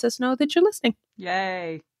that lets us know that you're listening.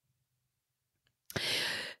 Yay.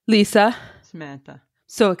 Lisa. Samantha.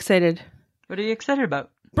 So excited. What are you excited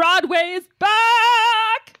about? Broadway is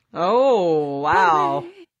back! Oh, wow.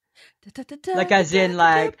 Like as in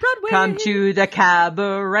like, come to the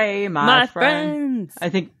cabaret, my friend. I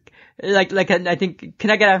think, I think,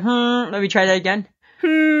 can I get a, let me try that again.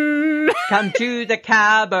 Come to the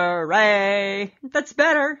cabaret. That's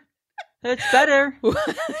better. That's better.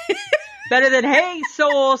 Better than, hey,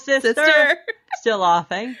 soul sister. Still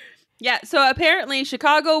off, eh? Yeah, so apparently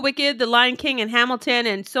Chicago, Wicked, The Lion King, and Hamilton,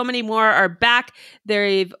 and so many more are back.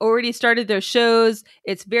 They've already started their shows.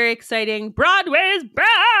 It's very exciting. Broadway's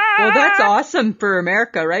back! Well, that's awesome for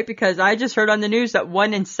America, right? Because I just heard on the news that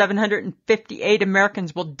 1 in 758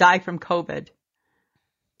 Americans will die from COVID.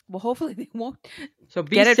 Well, hopefully they won't. So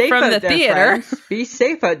be safe from the theater. Friends. Be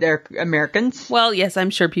safe out there, Americans. Well, yes, I'm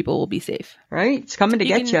sure people will be safe. Right? It's coming to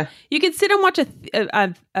get you. You can sit and watch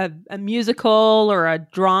a musical or a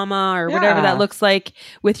drama or whatever that looks like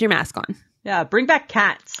with your mask on. Yeah, bring back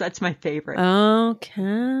Cats. That's my favorite. Oh,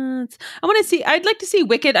 Cats. I'd like to see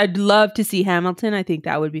Wicked. I'd love to see Hamilton. I think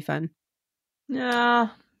that would be fun. Yeah,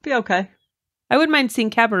 be okay. I wouldn't mind seeing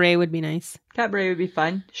Cabaret. Would be nice. Cabaret would be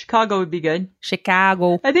fun. Chicago would be good.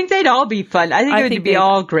 Chicago. I think they'd all be fun. I think it would be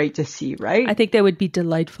all great to see, right? I think they would be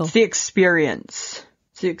delightful. It's the experience.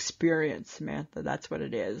 It's the experience, Samantha. That's what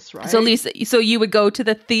it is, right? So, Lisa, you would go to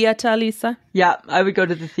the theater, Lisa? Yeah, I would go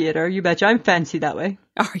to the theater. You betcha. I'm fancy that way.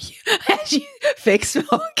 Are you? Fake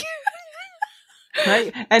smoke.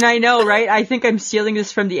 Right? And I know, right? I think I'm stealing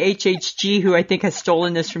this from the HHG, who I think has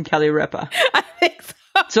stolen this from Kelly Ripa. I think so.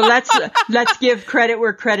 So let's give credit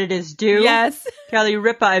where credit is due. Yes. Kelly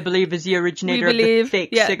Ripa, I believe, is the originator of the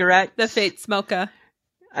fake cigarette. The fake smoker.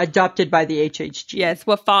 Adopted by the HHG. Yes,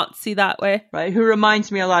 we're fancy that way. Right, who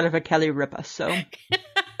reminds me a lot of a Kelly Ripa, so.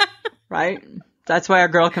 Right? That's why our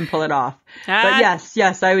girl can pull it off. But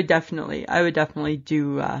yes, I would definitely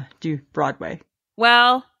do Broadway.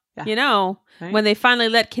 Well, right? When they finally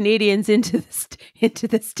let Canadians into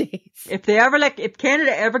the States. If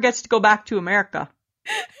Canada ever gets to go back to America,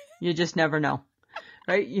 you just never know.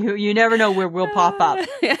 Right? You never know where we'll pop up.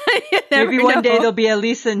 Maybe one day there'll be a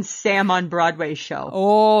Lisa and Sam on Broadway show.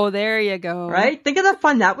 Oh, there you go. Right? Think of the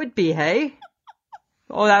fun that would be, hey?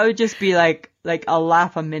 Oh, that would just be like a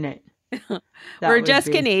laugh a minute. We're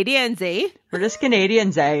just Canadians, eh? We're just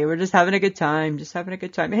Canadians, eh? We're just having a good time.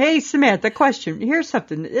 Hey, Samantha, question. Here's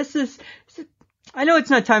something. I know it's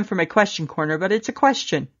not time for my question corner, but it's a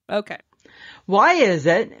question. Okay. Why is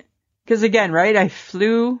it? Because again, right, I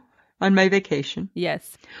flew on my vacation.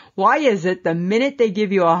 Yes. Why is it the minute they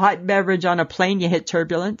give you a hot beverage on a plane, you hit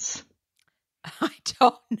turbulence? I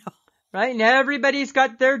don't know. Right? And everybody's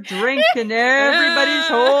got their drink and everybody's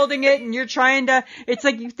holding it and you're trying to, it's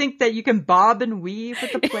like you think that you can bob and weave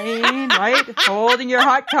with the plane, right? Holding your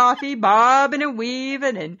hot coffee, bobbing and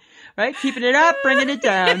weaving and, right? Keeping it up, bringing it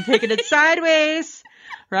down, taking it sideways,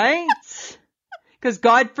 right? Because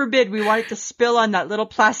God forbid we want it to spill on that little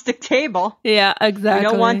plastic table. Yeah, exactly.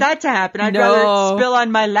 We don't want that to happen. I'd rather it spill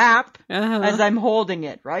on my lap as I'm holding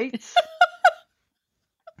it, right?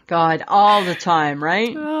 God, all the time,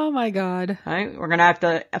 right? Oh my God. Right? We're gonna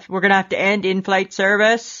have to end in-flight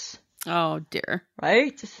service. Oh dear.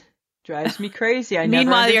 Right? Drives me crazy.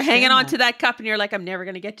 Meanwhile, you're hanging on to that cup and you're like, I'm never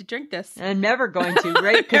gonna get to drink this. I'm never going to,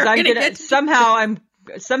 right? Because I'm gonna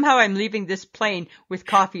somehow I'm leaving this plane with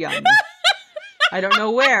coffee on me. I don't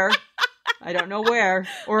know where.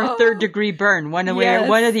 Or a third degree burn. One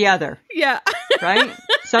or the other. Yeah. Right?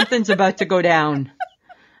 Something's about to go down.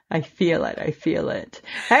 I feel it.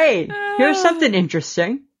 Hey, here's something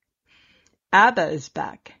interesting. ABBA is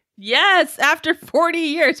back. Yes, after 40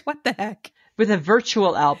 years. What the heck? With a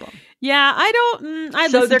virtual album. Yeah, I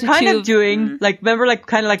so they're kind of doing, remember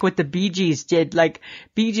kind of what the Bee Gees did?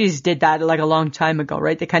 Bee Gees did that a long time ago,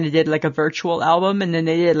 right? They kind of did a virtual album and then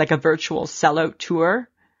they did a virtual sellout tour.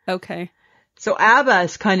 Okay. So ABBA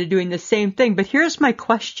is kind of doing the same thing. But here's my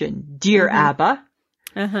question. Dear ABBA.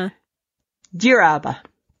 Uh-huh. Dear ABBA.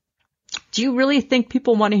 Do you really think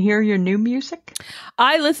people want to hear your new music?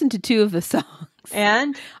 I listened to 2 of the songs.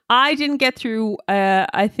 And? I didn't get through,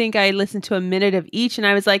 I think I listened to a minute of each and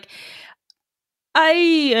I was like, I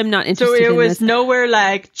am not interested in this. So it was nowhere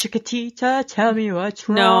like, Chiquitita, tell me what's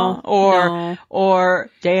wrong. Or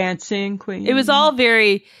Dancing Queen. It was all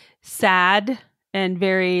very sad and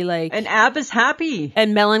very And ABBA's happy.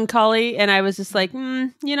 And melancholy. And I was just like,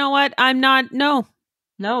 you know what?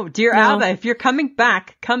 No, dear ABBA, if you're coming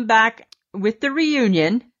back, come back with the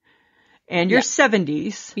reunion and your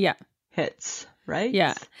 70s hits, right?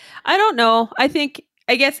 Yeah. I don't know. I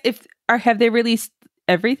guess have they released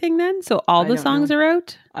everything then? So all the songs are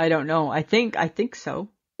out? I don't know. I think so.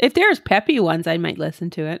 If there's peppy ones, I might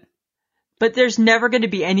listen to it. But there's never going to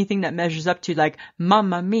be anything that measures up to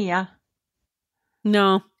Mamma Mia.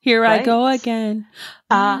 No. Here I go again.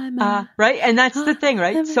 Right? And that's the thing,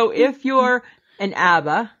 right? So if you're an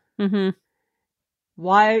ABBA,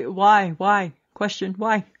 why? Question,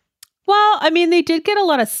 why? Well, I mean, they did get a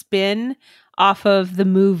lot of spin off of the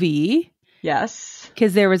movie. Yes.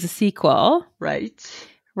 Because there was a sequel. Right.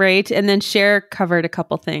 And then Cher covered a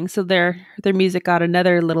couple things. So their music got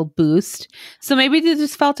another little boost. So maybe they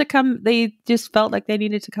just felt like they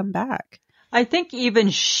needed to come back. I think even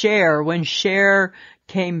Cher, when Cher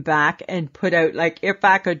came back and put out If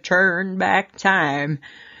I Could Turn Back Time,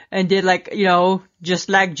 and did just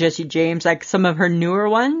like Jessie James, some of her newer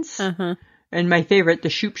ones. Uh-huh. And my favorite, the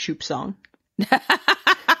Shoop Shoop song.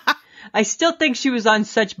 I still think she was on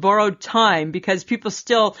such borrowed time because people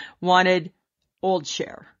still wanted old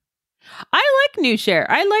Cher. I like new Cher.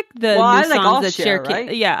 I like the new songs that Cher,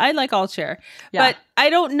 right? Yeah, I like all Cher. Yeah. But I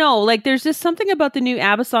don't know. There's just something about the new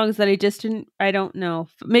ABBA songs that I don't know.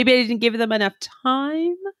 Maybe I didn't give them enough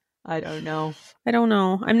time. I don't know.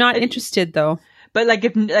 I'm not interested though. But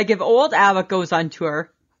if old ABBA goes on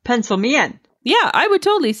tour, pencil me in. Yeah, I would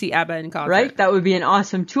totally see ABBA in concert. Right? That would be an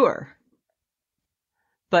awesome tour.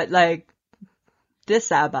 But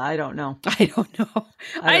this ABBA, I don't know.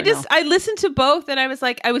 I listened to both and I was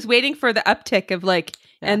I was waiting for the uptick of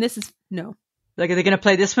and this is no. Are they going to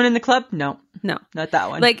play this one in the club? No, not that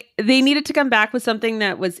one. They needed to come back with something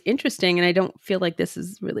that was interesting and I don't feel like this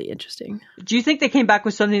is really interesting. Do you think they came back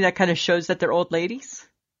with something that kind of shows that they're old ladies?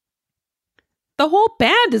 The whole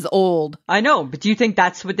band is old. I know, but do you think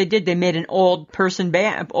that's what they did? They made an old person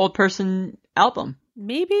album.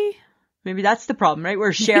 Maybe that's the problem, right?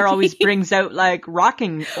 Where Cher always brings out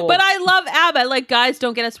rocking old. But I love ABBA. Guys,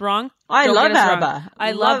 don't get us wrong. I love ABBA.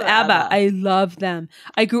 I love ABBA. I love them.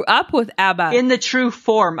 I grew up with ABBA. In the true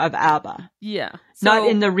form of ABBA. Yeah. Not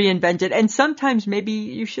in the reinvented. And sometimes maybe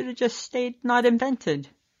you should have just stayed not invented.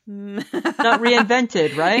 Not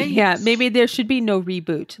reinvented, right? Yeah, maybe there should be no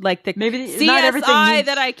reboot. Maybe CSI not everything needs,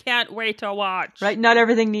 that I can't wait to watch. Right? Not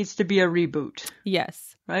everything needs to be a reboot.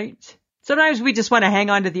 Yes. Right? Sometimes we just want to hang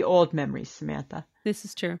on to the old memories, Samantha. This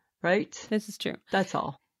is true. Right? This is true. That's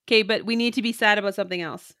all. Okay, but we need to be sad about something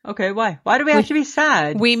else. Okay, why? Why do we have to be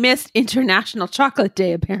sad? We missed International Chocolate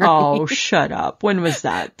Day, apparently. Oh, shut up. When was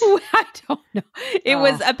that? I don't know. It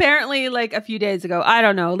was apparently a few days ago. I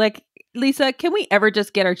don't know. Lisa, can we ever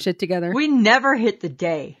just get our shit together? We never hit the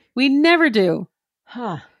day. We never do.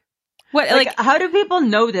 Huh. What? How do people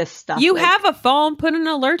know this stuff? You have a phone. Put an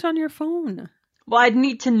alert on your phone. Well, I'd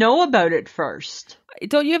need to know about it first.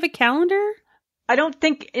 Don't you have a calendar? I don't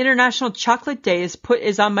think International Chocolate Day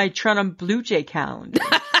is on my Toronto Blue Jay calendar.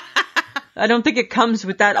 I don't think it comes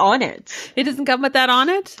with that on it. It doesn't come with that on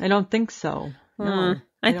it? I don't think so. No.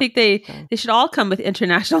 I think they should all come with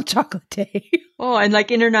International Chocolate Day. Oh, and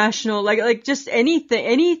like international, like just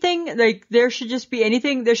anything, like there should just be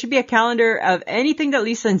anything. There should be a calendar of anything that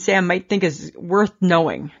Lisa and Sam might think is worth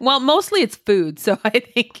knowing. Well, mostly it's food, so I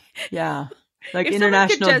think. Yeah. Like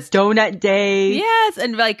International Donut Day. Yes,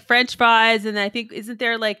 and like French fries, and I think, isn't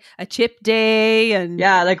there like a chip day? And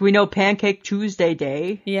yeah, like we know Pancake Tuesday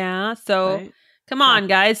Day. Yeah, so come on,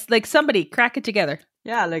 guys. Like somebody crack it together.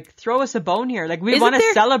 Yeah, like throw us a bone here. Like we want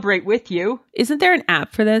to celebrate with you. Isn't there an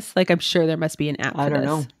app for this? Like I'm sure there must be an app for this. I don't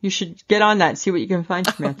know. You should get on that and see what you can find,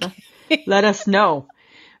 Samantha. Okay. Let us know,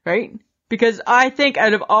 right? Because I think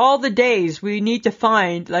out of all the days we need to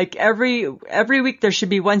find, like every week there should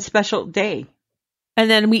be one special day. And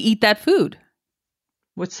then we eat that food.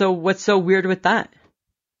 What's so weird with that?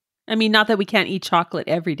 I mean, not that we can't eat chocolate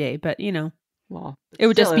every day, but you know. Well, it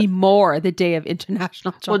would just be more the day of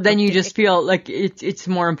International Chocolate Day. Well, then you just feel like it's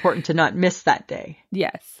more important to not miss that day.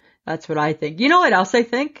 Yes. That's what I think. You know what else I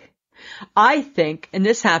think? I think, and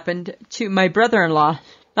this happened to my brother-in-law,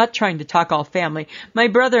 not trying to talk all family, my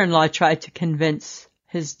brother-in-law tried to convince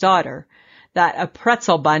his daughter that a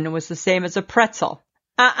pretzel bun was the same as a pretzel.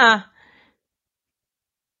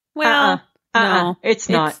 Well, no. It's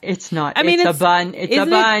not. It's not. I mean, it's a bun. It's a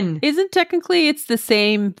bun. Isn't technically it's the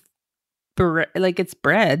same, like it's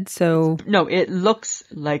bread, so. No, it looks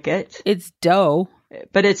like it. It's dough.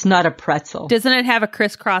 But it's not a pretzel. Doesn't it have a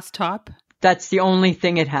crisscross top? That's the only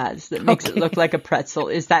thing it has that makes it look like a pretzel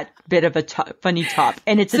is that bit of a funny top.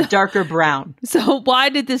 And it's a darker brown. So why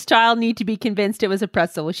did this child need to be convinced it was a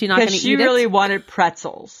pretzel? Was she not going to eat it? Because she really wanted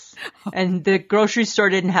pretzels. And the grocery store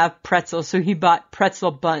didn't have pretzels, so he bought pretzel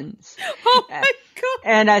buns. Oh my God.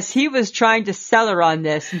 And as he was trying to sell her on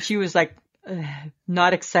this, and she was like,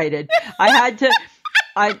 not excited. I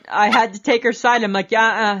had to take her side. I'm like,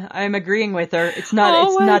 yeah, I'm agreeing with her. It's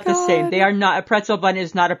not the same. They are not, a pretzel bun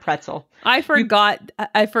is not a pretzel. I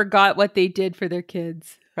forgot what they did for their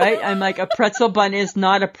kids. Right? I'm like, a pretzel bun is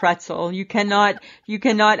not a pretzel. You cannot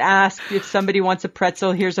ask if somebody wants a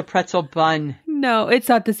pretzel, here's a pretzel bun. No, it's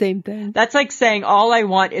not the same thing. That's like saying all I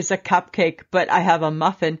want is a cupcake, but I have a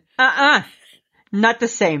muffin. Not the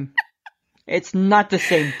same. It's not the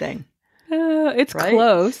same thing. It's right?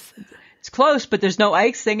 Close. It's close, but there's no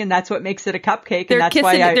icing, and that's what makes it a cupcake. They're and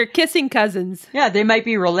that's they're kissing cousins. Yeah, they might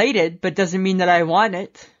be related, but doesn't mean that I want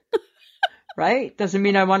it. Right? Doesn't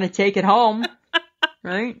mean I want to take it home.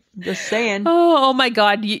 Right? Just saying. Oh my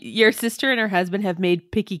God. Your sister and her husband have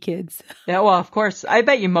made picky kids. Yeah, well, of course. I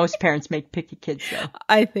bet you most parents make picky kids, though.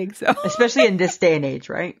 I think so. Especially in this day and age,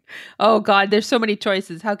 right? Oh God, there's so many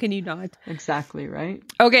choices. How can you not? Exactly, right?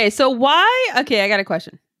 Okay, so I got a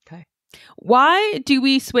question. Why do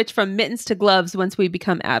we switch from mittens to gloves once we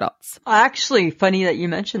become adults? Actually, funny that you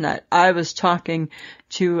mentioned that. I was talking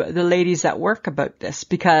to the ladies at work about this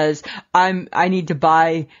because I need to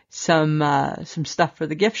buy some stuff for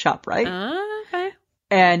the gift shop, right? Okay.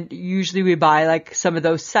 And usually we buy like some of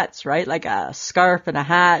those sets, right? Like a scarf and a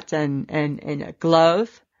hat and a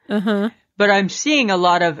glove. Uh-huh. But I'm seeing a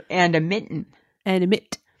lot of and a mitten. And a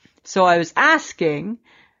mitt. So I was asking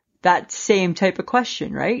that same type of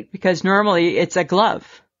question, right? Because normally it's a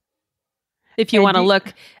glove. If you want to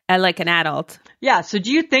look at like an adult. Yeah. So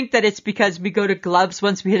do you think that it's because we go to gloves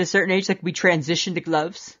once we hit a certain age, like we transition to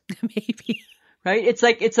gloves? Maybe. Right? It's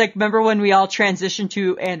like, remember when we all transitioned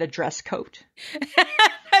to and a dress coat?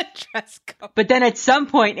 A dress coat. But then at some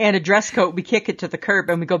point, and a dress coat, we kick it to the curb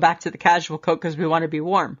and we go back to the casual coat because we want to be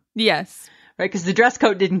warm. Yes. Right? Because the dress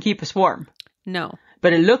coat didn't keep us warm. No.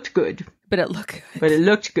 But it looked good. But it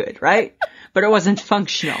looked good, right? But it wasn't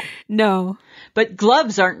functional. No. But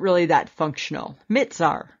gloves aren't really that functional. Mitts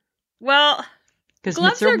are. Well,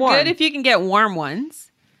 gloves are good if you can get warm ones.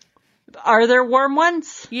 Are there warm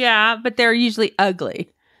ones? Yeah, but they're usually ugly.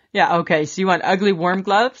 Yeah, okay. So you want ugly warm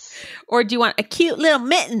gloves? Or do you want a cute little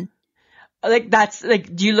mitten?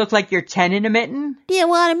 Do you look like you're 10 in a mitten? Do you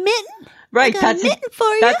want a mitten? Right, I got a mitten for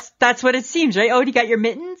you. That's what it seems, right? Oh, do you got your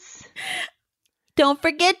mittens? Don't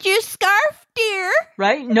forget your scarf, dear.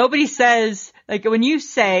 Right? Nobody says, like, when you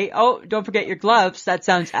say, oh, don't forget your gloves, that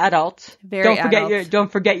sounds adult. Very adult.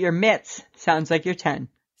 Don't forget your mitts. Sounds like you're 10.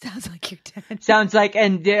 Sounds like you're 10. Sounds like,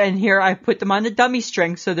 and here I put them on the dummy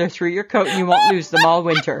string so they're through your coat and you won't lose them all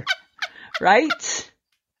winter. Right?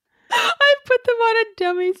 I put them on a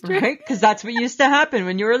dummy string. Right? Because that's what used to happen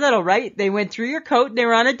when you were little, right? They went through your coat and they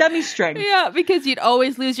were on a dummy string. Yeah, because you'd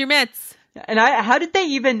always lose your mitts. And how did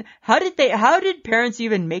parents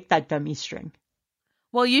even make that dummy string?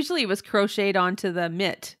 Well, usually it was crocheted onto the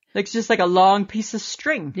mitt. Like just like a long piece of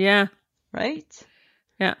string. Yeah. Right?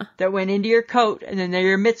 Yeah. That went into your coat, and then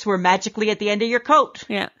your mitts were magically at the end of your coat.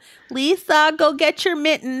 Yeah. Lisa, go get your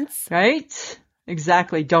mittens. Right?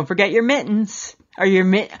 Exactly. Don't forget your mittens. Are your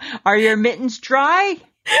mittens dry?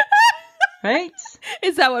 Right?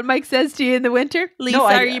 Is that what Mike says to you in the winter? Lisa,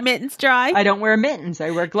 are your mittens dry? I don't wear mittens.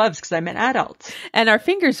 I wear gloves because I'm an adult. And our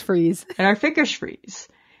fingers freeze. And our fingers freeze.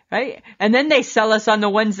 Right? And then they sell us on the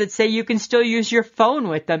ones that say you can still use your phone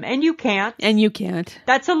with them. And you can't. And you can't.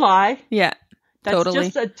 That's a lie. Yeah. That's totally.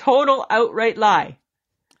 just a total outright lie.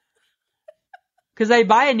 Because I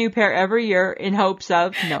buy a new pair every year in hopes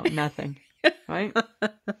of, nothing. Right?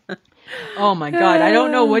 Oh my God. I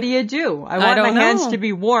don't know. What do you do? I want my hands to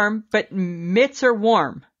be warm, but mitts are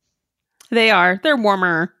warm. They are. They're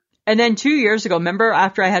warmer. And then 2 years ago, remember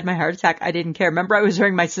after I had my heart attack, I didn't care. Remember I was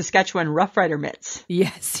wearing my Saskatchewan Rough Rider mitts.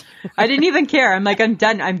 Yes. I didn't even care. I'm like, I'm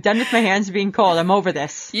done. I'm done with my hands being cold. I'm over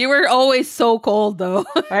this. You were always so cold though.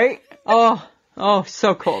 Right? Oh,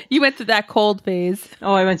 so cold. You went through that cold phase.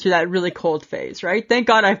 Oh, I went through that really cold phase, right? Thank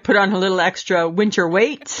God I put on a little extra winter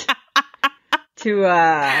weight to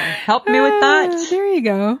help me with that. There you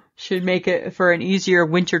go. Should make it for an easier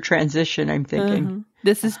winter transition, I'm thinking. Uh-huh.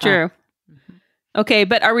 This is true. Okay,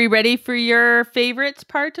 but are we ready for your favorite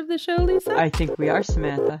part of the show, Lisa? I think we are,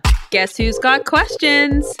 Samantha. Guess who's got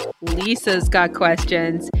questions? Lisa's got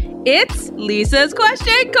questions. It's Lisa's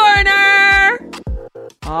Question Corner!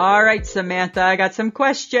 All right, Samantha, I got some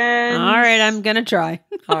questions. All right, I'm going to try.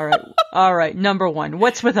 All right. Number one,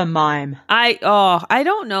 what's with a mime? I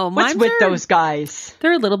don't know. What's with those guys?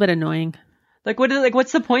 They're a little bit annoying.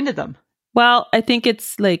 What's the point of them? Well, I think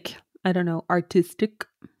it's like, I don't know, artistic.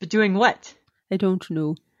 But doing what? I don't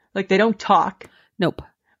know. Like they don't talk? Nope.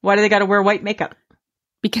 Why do they got to wear white makeup?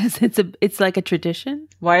 Because it's like a tradition.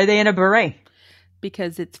 Why are they in a beret?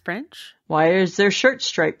 Because it's French. Why is their shirt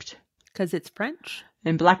striped? Because it's French.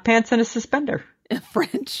 And black pants and a suspender.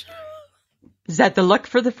 French. Is that the look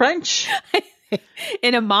for the French?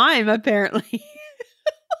 In a mime, apparently.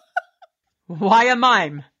 Why a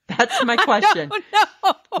mime? That's my question.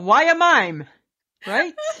 No. Why a mime?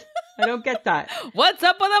 Right? I don't get that. What's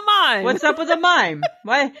up with a mime? What's up with a mime?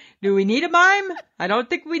 Why do we need a mime? I don't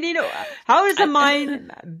think we need a. How is a mime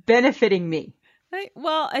benefiting me?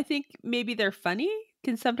 Well, I think maybe they're funny.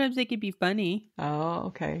 Sometimes they can be funny. Oh,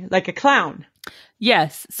 okay. Like a clown.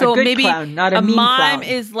 Yes. So a good maybe clown, not a mean mime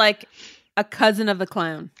clown. is like a cousin of the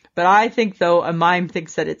clown. But I think, though, a mime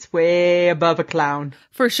thinks that it's way above a clown.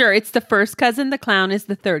 For sure. It's the first cousin. The clown is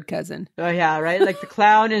the third cousin. Oh, yeah, right? Like the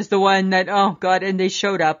clown is the one that, oh, God, and they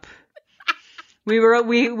showed up. We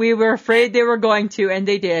were afraid they were going to, and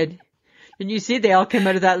they did. And you see, they all came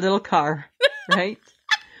out of that little car, right?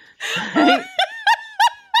 Right?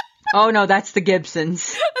 Oh, no, that's the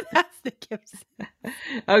Gibsons. That's the Gibsons.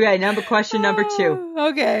 Okay, question number 2.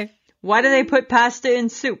 Okay. Why do they put pasta in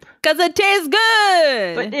soup? Because it tastes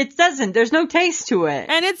good. But it doesn't. There's no taste to it.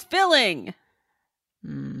 And it's filling.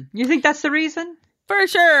 You think that's the reason? For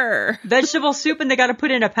sure. Vegetable soup and they got to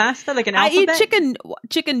put in a pasta, like an alphabet? I eat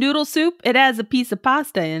chicken noodle soup. It has a piece of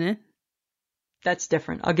pasta in it. That's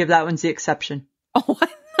different. I'll give that one the exception. Oh, what?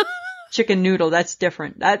 Chicken noodle, that's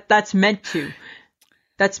different. That's meant to.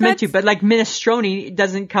 That's meant to, but like minestrone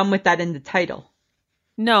doesn't come with that in the title.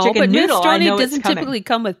 No, chicken but noodle, minestrone doesn't typically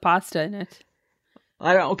come with pasta in it.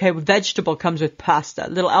 Okay, vegetable comes with pasta,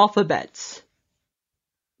 little alphabets.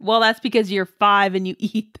 Well, that's because you're 5 and you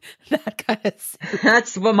eat that kind of soup.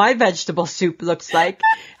 That's what my vegetable soup looks like.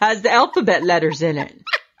 Has the alphabet letters in it.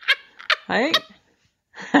 Right?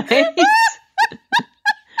 Right?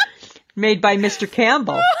 Made by Mr.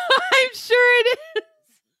 Campbell. I'm sure it is.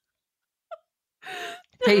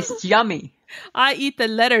 Tastes yummy. I eat the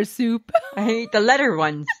letter soup. I eat the letter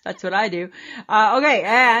ones. That's what I do. Okay,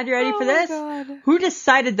 and you ready for this? God. Who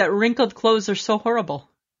decided that wrinkled clothes are so horrible?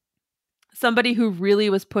 Somebody who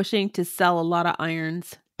really was pushing to sell a lot of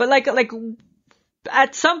irons. But like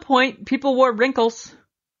at some point, people wore wrinkles.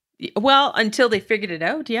 Well, until they figured it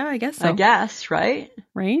out. Yeah, I guess so. I guess, right?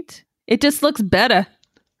 Right? It just looks better.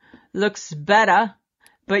 Looks better.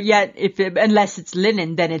 But yet, unless it's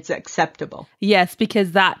linen, then it's acceptable. Yes,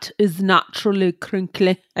 because that is naturally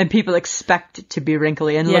crinkly. And people expect it to be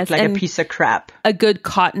wrinkly and look like a piece of crap. A good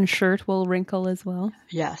cotton shirt will wrinkle as well.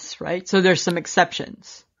 Yes, right? So there's some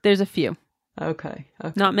exceptions. There's a few. Okay.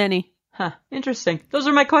 Not many. Huh. Interesting. Those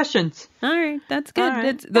are my questions. All right. That's good.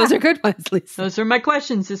 Right. Those are good ones, Lisa. Those are my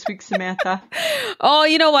questions this week, Samantha. Oh,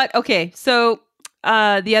 you know what? Okay. So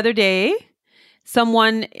the other day,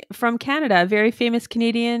 someone from Canada, a very famous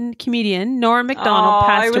Canadian comedian, Norm Macdonald,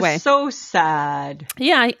 passed away. I was so sad.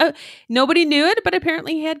 Yeah, nobody knew it, but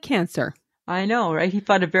apparently he had cancer. I know, right? He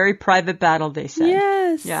fought a very private battle, they said.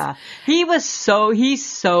 Yes. Yeah. He's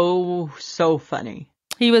so funny.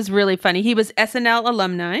 He was really funny. He was SNL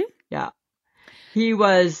alumni. Yeah. He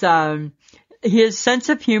was, his sense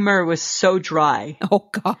of humor was so dry. Oh,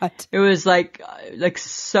 God. It was like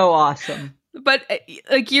so awesome. But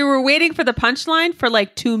like you were waiting for the punchline for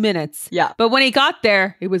like 2 minutes. Yeah. But when he got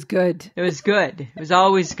there, it was good. It was good. It was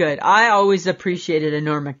always good. I always appreciated a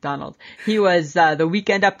Norm Macdonald. He was the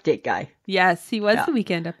Weekend Update guy. Yes, he was the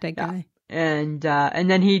Weekend Update guy. And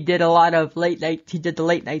then he did a lot of late night. He did the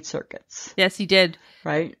late night circuits. Yes, he did.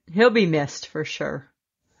 Right. He'll be missed for sure.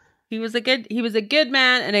 He was a good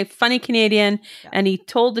man and a funny Canadian, and he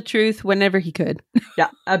told the truth whenever he could. Yeah,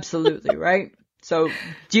 absolutely. Right. So,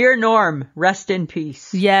 dear Norm, rest in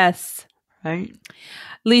peace. Yes. Right.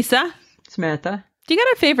 Lisa. Samantha. Do you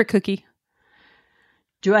got a favorite cookie?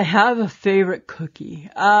 Do I have a favorite cookie?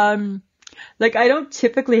 I don't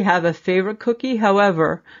typically have a favorite cookie.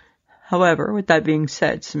 However, with that being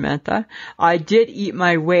said, Samantha, I did eat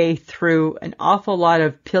my way through an awful lot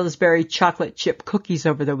of Pillsbury chocolate chip cookies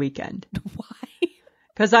over the weekend. Why?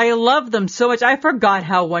 Because I love them so much. I forgot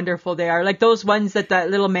how wonderful they are. Like those ones that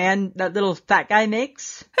little fat guy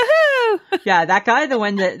makes. Yeah, that guy, the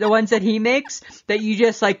ones that he makes, that you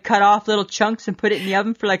just like cut off little chunks and put it in the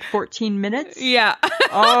oven for like 14 minutes. Yeah.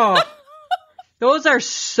 Oh, those are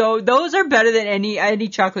better than any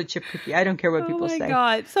chocolate chip cookie. I don't care what people say. Oh my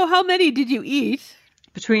God. So how many did you eat?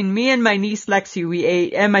 Between me and my niece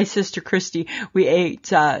Lexi, and my sister Christy, we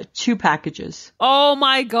ate 2 packages. Oh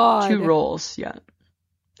my God. 2 rolls. Yeah.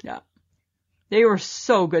 Yeah. They were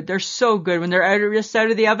so good. They're so good when they're just out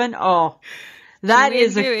of the oven. Oh, that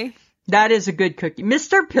is a good cookie.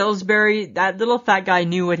 Mr. Pillsbury, that little fat guy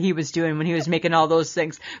knew what he was doing when he was making all those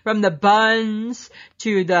things. From the buns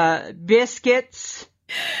to the biscuits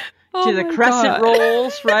to the crescent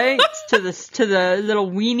rolls, right? to the little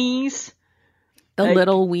weenies.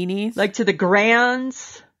 Little weenies. Like to the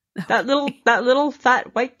grands. That little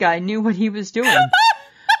fat white guy knew what he was doing.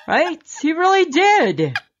 Right? He really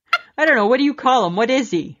did. I don't know. What do you call him? What is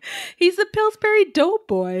he? He's a Pillsbury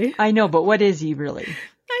Doughboy. I know, but what is he really?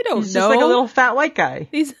 I don't know. He's just like a little fat white guy.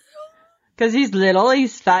 Because he's little,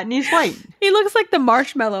 he's fat, and he's white. He looks like the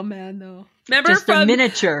Marshmallow Man, though. Remember just a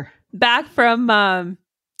miniature. Back from,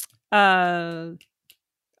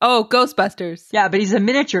 Ghostbusters. Yeah, but he's a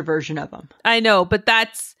miniature version of him. I know, but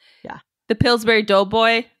that's the Pillsbury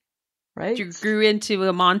Doughboy. Right? You grew into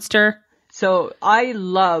a monster. So I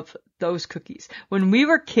love those cookies. When we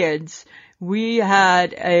were kids, we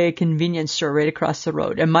had a convenience store right across the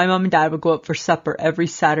road, and my mom and dad would go out for supper every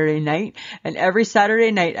Saturday night. And every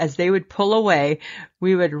Saturday night, as they would pull away,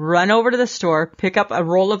 we would run over to the store, pick up a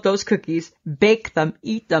roll of those cookies, bake them,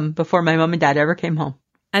 eat them before my mom and dad ever came home.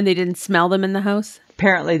 And they didn't smell them in the house?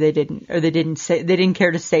 Apparently they didn't, or they didn't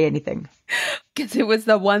care to say anything. Because it was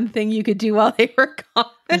the one thing you could do while they were gone.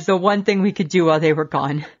 It was the one thing we could do while they were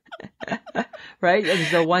gone. Right? It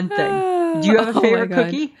was the one thing. Do you have a favorite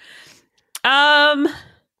cookie? No.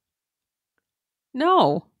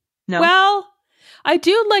 No. Well, I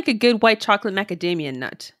do like a good white chocolate macadamia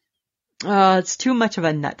nut. It's too much of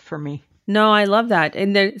a nut for me. No, I love that.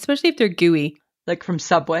 And especially if they're gooey. Like from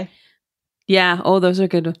Subway? Yeah. Oh, those are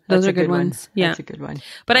good. Those are good ones. Yeah. That's a good one.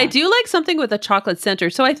 But I do like something with a chocolate center.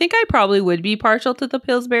 So I think I probably would be partial to the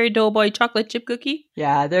Pillsbury Doughboy chocolate chip cookie.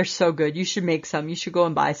 Yeah, they're so good. You should make some. You should go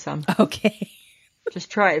and buy some. Okay.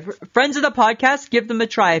 Just try it. Friends of the podcast, give them a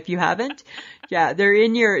try if you haven't. Yeah, they're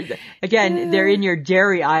in your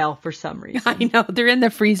dairy aisle for some reason. I know. They're in the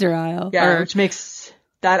freezer aisle. Yeah, which makes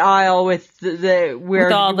that aisle with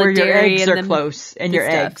where your eggs are close and your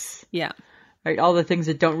eggs. Yeah. Right, all the things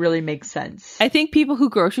that don't really make sense. I think people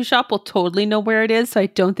who grocery shop will totally know where it is, so I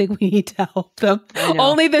don't think we need to help them.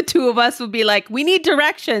 Only the two of us would be like, we need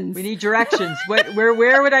directions. We need directions.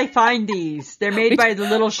 Where would I find these? They're made by the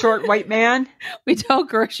little short white man. We don't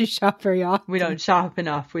grocery shop very often. We don't shop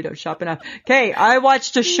enough. Okay, I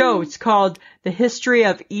watched a show. It's called The History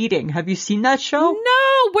of Eating. Have you seen that show?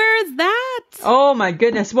 No, where is that? Oh my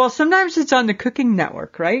goodness. Well, sometimes it's on the Cooking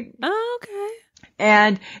Network, right? Oh, okay.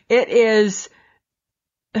 And it's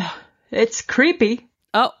creepy.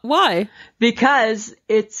 Oh, why? Because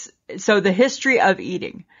The History of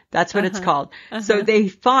Eating. That's what it's called. So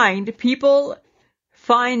people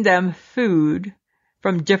find them food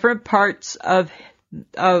from different parts of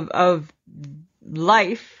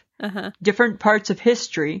life, different parts of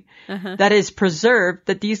history that is preserved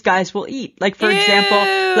that these guys will eat. Like, for example,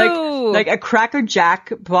 like Like a Cracker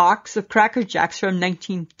Jack box of Cracker Jacks from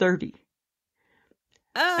 1930.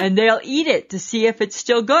 And they'll eat it to see if it's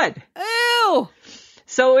still good. Ew.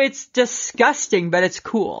 So it's disgusting, but it's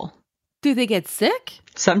cool. Do they get sick?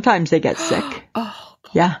 Sometimes they get sick. Oh,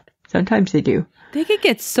 God. Yeah, sometimes they do. They could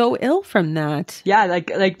get so ill from that. Yeah,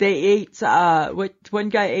 like they ate, what one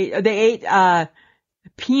guy ate, they ate,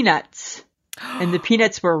 peanuts. And the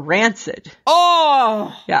peanuts were rancid.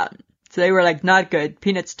 Oh! Yeah. So they were like not good.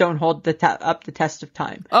 Peanuts don't hold up the test of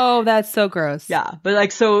time. Oh, that's so gross. Yeah, but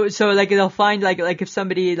like so like they'll find like if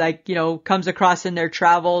somebody like comes across in their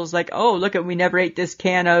travels like, oh look we never ate this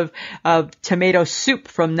can of tomato soup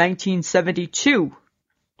from 1972.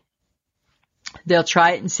 They'll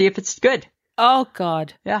try it and see if it's good. Oh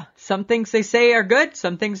God. Yeah, some things they say are good,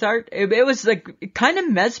 some things aren't. It was like kind of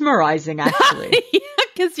mesmerizing actually. Yeah,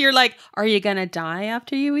 because you're like, are you gonna die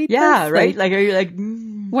after you eat? Yeah, this? right. Like, are you like?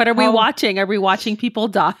 What are we watching? Are we watching people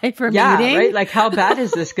die from eating? Yeah, right. Like, how bad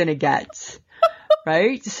is this gonna get?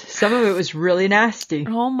 Right. Some of it was really nasty.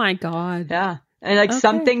 Oh my God. Yeah. And like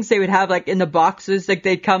some things they would have like in the boxes, like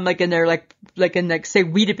they'd come like in their like in like say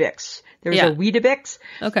Weetabix. There was a Weetabix.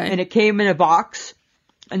 Okay. And it came in a box.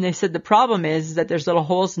 And they said the problem is that there's little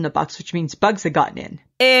holes in the box, which means bugs have gotten in.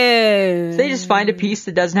 Ew. So they just find a piece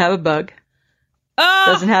that doesn't have a bug, Oh,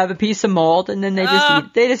 doesn't have a piece of mold, and then they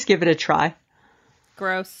just give it a try.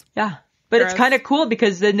 gross. Yeah. But Gross. it's kind of cool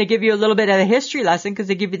because then they give you a little bit of a history lesson because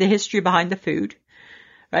they give you the history behind the food.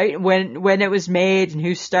 Right? When it was made and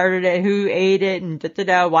who started it, who ate it and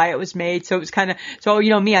why it was made. So it was kind of,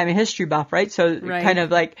 me, I'm a history buff, right? So kind of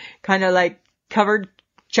like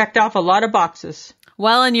checked off a lot of boxes.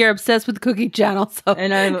 Well, and you're obsessed with the cooking channel, so.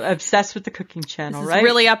 And I'm obsessed with the cooking channel, This right? is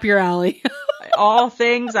really up your alley. All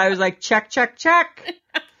things, I was like, check, check, check.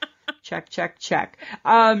 Check, check, check.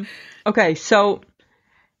 Okay, so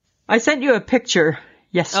I sent you a picture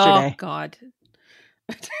yesterday. Oh, God.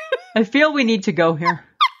 I feel we need to go here.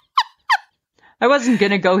 I wasn't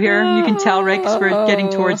going to go here. You can tell, right? Because we're getting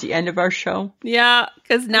towards the end of our show. Yeah,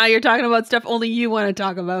 because now you're talking about stuff only you want to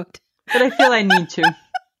talk about. But I feel I need to.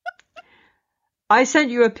 I sent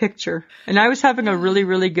you a picture, and I was having a really,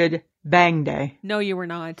 really good bang day. No, you were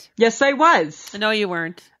not. Yes, I was. No, you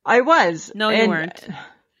weren't. I was. No, you weren't.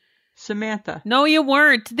 Samantha. No, you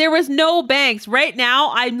weren't. There was no bangs. Right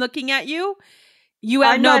now, I'm looking at you. You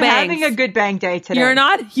have no bangs. I'm not having a good bang day today. You're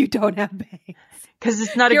not? You don't have bangs. Because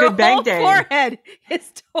it's not a good bang day. Your whole forehead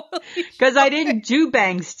is totally Because I didn't do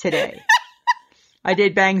bangs today. I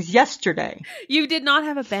did bangs yesterday. You did not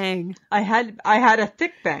have a bang. I had a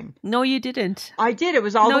thick bang. No, you didn't. I did. It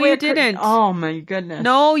was all the way. No, you didn't. Oh my goodness.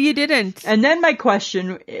 No, you didn't. And then my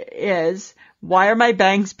question is, why are my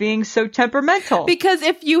bangs being so temperamental? Because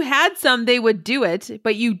if you had some, they would do it,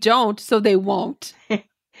 but you don't, so they won't.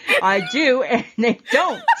 I do, and they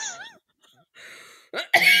don't.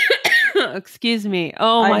 Excuse me.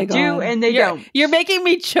 Oh my God. I do, and they don't. You're making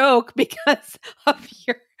me choke because of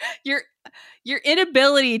your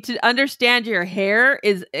inability to understand your hair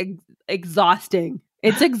is exhausting.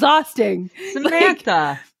 It's exhausting. Samantha.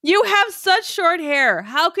 Like, you have such short hair.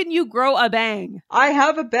 How can you grow a bang? I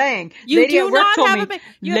have a bang. You do not have a bang.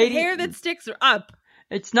 You have hair that sticks up.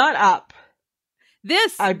 It's not up.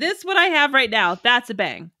 This what I have right now, that's a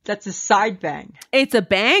bang. That's a side bang. It's a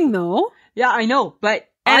bang though. Yeah, I know, but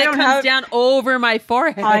and it comes down over my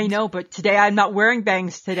forehead. I know, but today I'm not wearing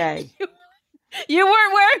bangs today. You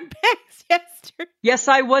weren't wearing bangs yesterday. Yes,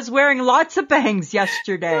 I was wearing lots of bangs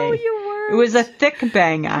yesterday. No, you weren't. It was a thick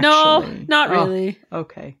bang, actually. No, not really. Oh,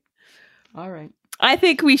 okay. All right. I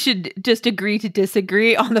think we should just agree to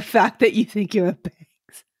disagree on the fact that you think you have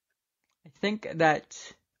bangs. I think that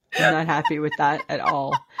I'm not happy with that at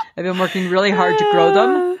all. I've been working really hard to grow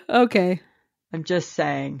them. Okay. I'm just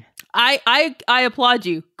saying. I applaud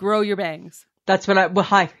you. Grow your bangs. That's what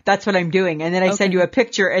that's what I'm doing. And then I send you a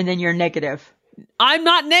picture and then you're negative. I'm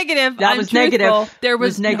not negative. That was negative. There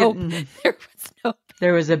was negative.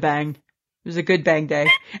 There was a bang. It was a good bang day.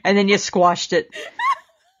 And then you squashed it.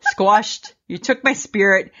 Squashed. You took my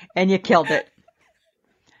spirit and you killed it.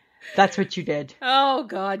 That's what you did. Oh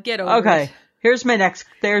God, get over it. Okay. There's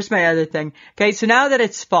my other thing. Okay, so now that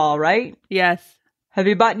it's fall, right? Yes. Have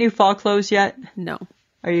you bought new fall clothes yet? No.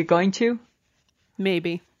 Are you going to?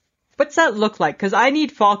 Maybe. What's that look like? Because I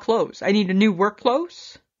need fall clothes. I need a new work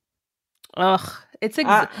clothes. Ugh. It's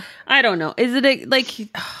I don't know. Is it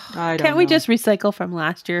can't we just recycle from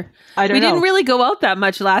last year? I don't know. We didn't really go out that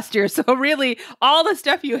much last year, so really all the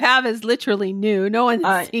stuff you have is literally new. No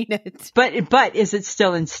one's seen it. But is it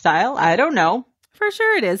still in style? I don't know. For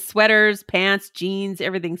sure it is. Sweaters, pants, jeans,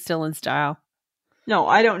 everything's still in style. No,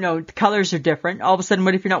 I don't know. The colors are different. All of a sudden,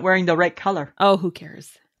 what if you're not wearing the right color? Oh, who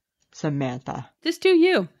cares? Samantha. Just do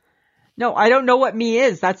you. No, I don't know what me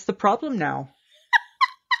is. That's the problem now.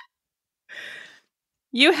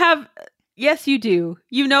 You have... Yes, you do.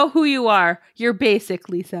 You know who you are. You're basic,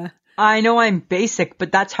 Lisa. I know I'm basic,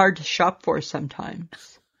 but that's hard to shop for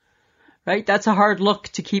sometimes. Right? That's a hard look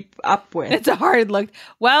to keep up with. It's a hard look.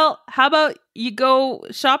 Well, how about you go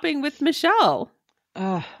shopping with Michelle?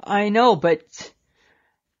 I know, but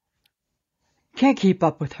can't keep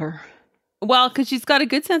up with her. Well, because she's got a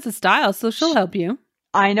good sense of style, so she'll help you.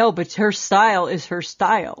 I know, but her style is her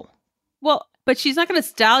style. Well, but she's not going to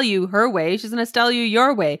style you her way. She's going to style you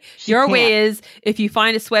your way. Your way is if you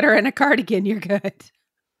find a sweater and a cardigan, you're good.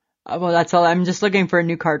 Well, that's all. I'm just looking for a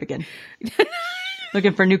new cardigan.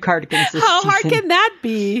 Looking for new cardigans this How season. hard can that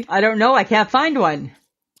be? I don't know. I can't find one.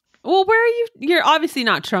 Well, where are you? You're obviously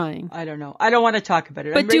not trying. I don't know. I don't want to talk about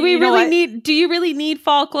it. But do you really need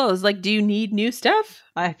fall clothes? Like, do you need new stuff?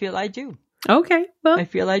 I feel I do. Okay. Well, I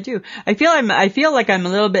feel I do. I feel like I'm a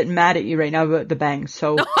little bit mad at you right now about the bangs.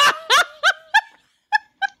 So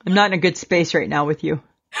I'm not in a good space right now with you.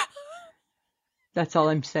 That's all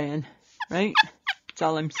I'm saying. Right? That's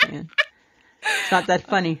all I'm saying. It's not that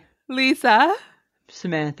funny. Lisa.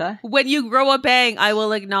 Samantha. When you grow a bang, I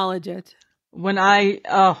will acknowledge it. When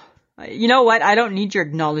you know what? I don't need your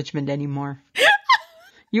acknowledgement anymore.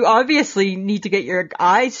 You obviously need to get your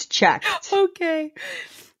eyes checked. Okay.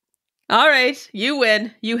 All right. You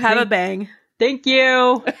win. You have a bang. Thank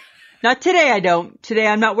you. Not today, I don't. Today,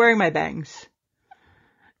 I'm not wearing my bangs.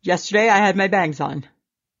 Yesterday, I had my bangs on.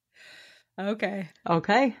 Okay.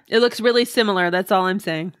 Okay. It looks really similar. That's all I'm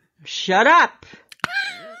saying. Shut up.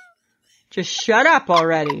 Just shut up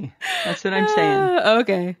already. That's what I'm saying.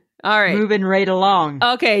 Okay. All right. Moving right along.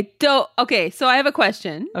 Okay. So I have a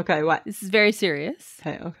question. Okay, what? This is very serious.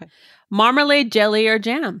 Okay. Marmalade, jelly, or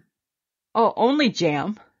jam? Oh, only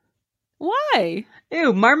jam. Why?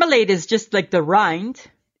 Ew, marmalade is just like the rind.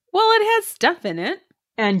 Well, it has stuff in it.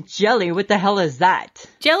 And jelly, what the hell is that?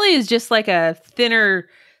 Jelly is just like a thinner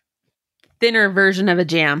version of a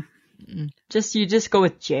jam. You just go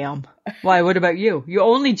with jam. Why? What about you? You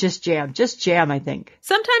only just jam. Just jam, I think.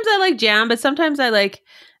 Sometimes I like jam, but sometimes I like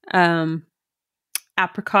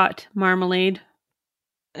apricot marmalade.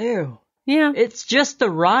 Ew. Yeah. It's just the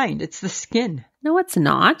rind. It's the skin. No, it's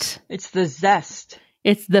not. It's the zest.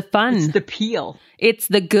 It's the fun. It's the peel. It's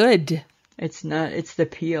the good. It's not. It's the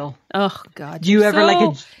peel. Oh, God. Do you ever like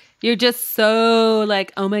a... You're just so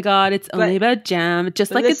like, oh my God, it's only about jam.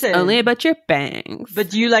 Just like it's only about your bangs.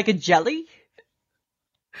 But do you like a jelly?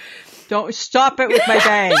 Don't stop it with my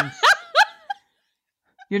bangs.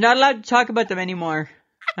 You're not allowed to talk about them anymore.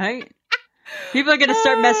 Right? People are going to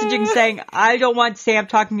start messaging saying, I don't want Sam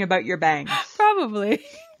talking about your bangs. Probably.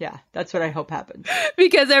 Yeah, that's what I hope happens.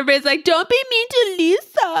 Because everybody's like, don't be mean to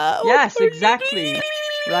Lisa. Yes, exactly.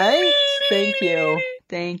 Right? Thank you.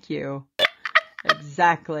 Thank you.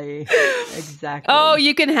 Exactly. Oh,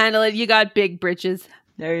 you can handle it. You got big britches.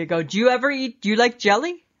 There you go. Do you like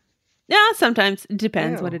jelly? Yeah, sometimes. It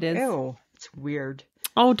depends what it is. Ew. It's weird.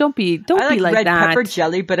 Oh, don't be I like red that. Pepper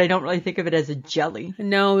jelly, but I don't really think of it as a jelly.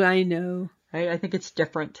 No, I know. Right? I think it's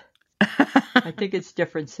different. I think it's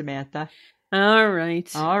different, Samantha. All right.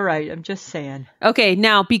 I'm just saying. Okay,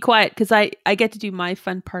 now be quiet because I get to do my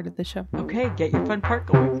fun part of the show. Okay, get your fun part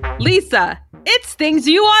going. Lisa, it's things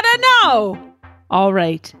you ought to know. All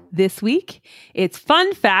right, this week, it's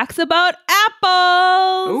fun facts about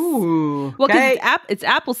apples. Ooh. Well, because it's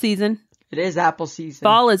apple season. It is apple season.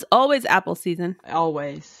 Fall is always apple season.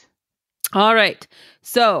 Always. All right.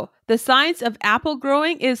 So, the science of apple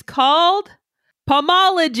growing is called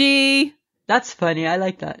pomology. That's funny. I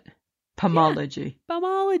like that. Pomology. Yeah,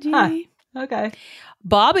 pomology. Huh. Okay.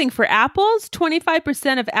 Bobbing for apples,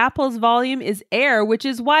 25% of apples' volume is air, which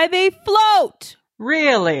is why they float.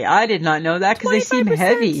 Really? I did not know that because they seem 25%.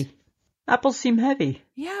 heavy. Apples seem heavy.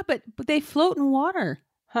 Yeah, but they float in water.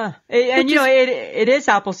 Huh. It is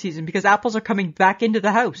apple season because apples are coming back into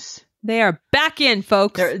the house. They are back in,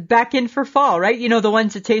 folks. They're back in for fall, right? You know, the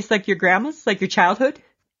ones that taste like your grandma's, like your childhood?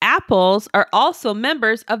 Apples are also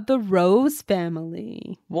members of the rose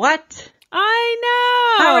family. What?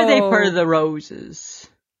 I know. How are they part of the roses?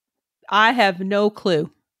 I have no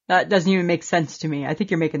clue. That doesn't even make sense to me. I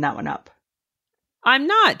think you're making that one up. I'm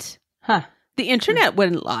not. Huh. The internet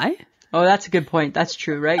wouldn't lie. Oh, that's a good point. That's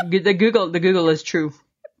true, right? The Google is true.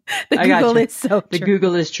 The Google is so true. The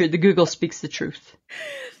Google is true. The Google speaks the truth.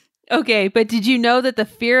 Okay, but did you know that the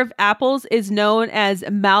fear of apples is known as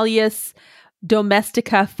Malleus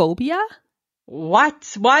domestica phobia?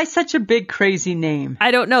 What? Why such a big crazy name?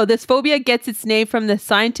 I don't know. This phobia gets its name from the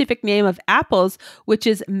scientific name of apples, which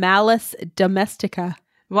is Malus domestica.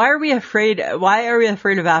 Why are we afraid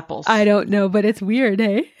of apples? I don't know, but it's weird,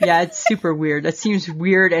 hey? Yeah, it's super weird. That seems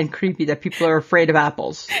weird and creepy that people are afraid of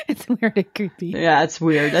apples. It's weird and creepy. Yeah, it's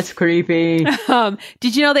weird. That's creepy.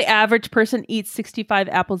 Did you know the average person eats 65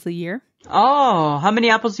 apples a year? Oh, how many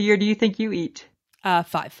apples a year do you think you eat?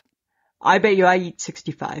 5. I bet you I eat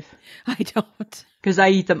 65. I don't. Because I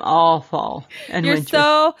eat them all fall and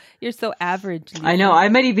winter. You're so average, Lisa. I know. I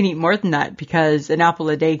might even eat more than that because an apple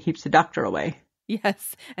a day keeps the doctor away.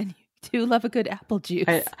 Yes, and you do love a good apple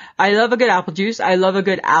juice. I love a good apple juice. I love a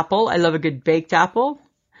good apple. I love a good baked apple.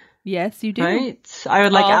 Yes, you do. Right? I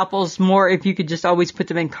would like apples more if you could just always put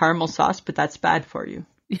them in caramel sauce, but that's bad for you.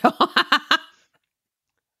 You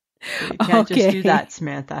can't just do that,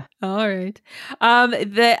 Samantha. All right.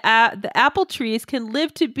 The apple trees can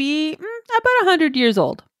live to be about 100 years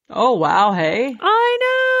old. Oh, wow. Hey. I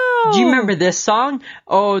know. Do you remember this song?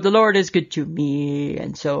 Oh, the Lord is good to me,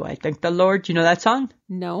 and so I thank the Lord. Do you know that song?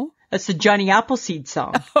 No. That's the Johnny Appleseed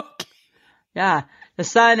song. Okay. Yeah. The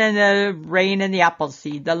sun and the rain and the apple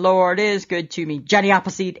seed. The Lord is good to me. Johnny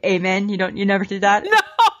Appleseed. Amen. You never did that?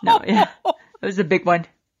 No. Yeah. It was a big one.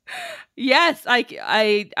 Yes.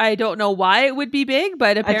 I don't know why it would be big,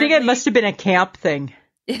 but apparently. I think it must have been a camp thing.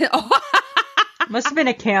 Must have been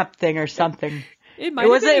a camp thing or something. It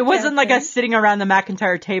wasn't like a sitting around the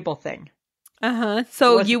McIntyre table thing. Uh-huh.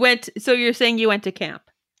 So you're saying you went to camp?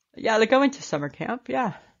 Yeah, like I went to summer camp,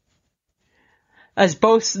 yeah. As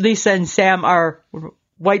both Lisa and Sam are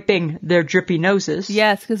wiping their drippy noses.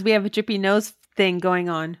 Yes, because we have a drippy nose thing going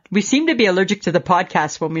on. We seem to be allergic to the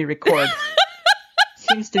podcast when we record.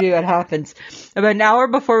 Seems to be what happens. About an hour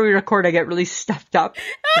before we record, I get really stuffed up.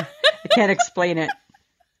 I can't explain it.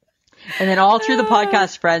 And then all through the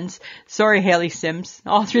podcast, friends, sorry, Haley Sims,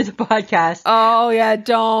 all through the podcast. Oh, yeah,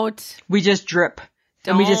 don't. We just drip.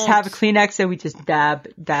 Don't. And we just have a Kleenex and we just dab,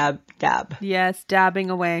 dab, dab. Yes, dabbing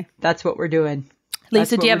away. That's what we're doing.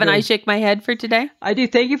 Lisa, do you have an I Shake My Head for today? I do.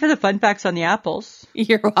 Thank you for the fun facts on the apples.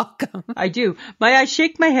 You're welcome. I do. My I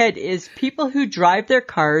Shake My Head is people who drive their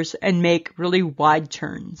cars and make really wide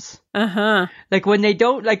turns. Uh-huh. Like when they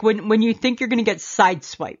don't, like when you think you're going to get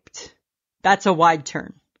sideswiped. That's a wide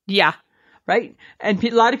turn. Yeah. Right? And a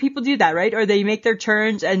lot of people do that, right? Or they make their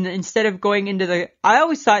turns and instead of going into I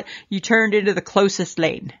always thought you turned into the closest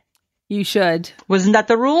lane. You should. Wasn't that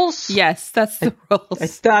the rules? Yes, that's the rules. I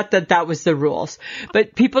thought that was the rules.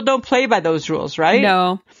 But people don't play by those rules, right?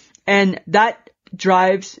 No. And that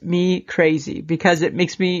drives me crazy because it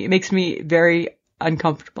makes me very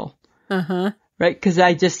uncomfortable. Uh-huh. Right? Because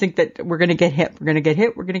I just think that we're going to get hit. We're going to get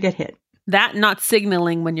hit. We're going to get hit. That not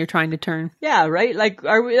signaling when you're trying to turn. Yeah, right? Like,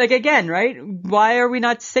 are we, like, again, right? Why are we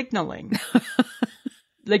not signaling?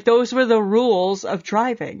 Like, those were the rules of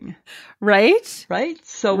driving. Right? Right?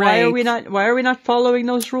 So why are we not following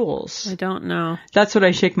those rules? I don't know. That's what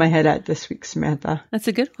I shake my head at this week, Samantha. That's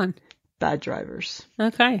a good one. Bad drivers.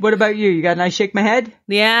 Okay. What about you? You got an I shake my head?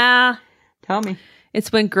 Yeah. Tell me.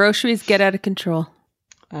 It's when groceries get out of control.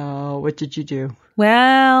 Oh, what did you do?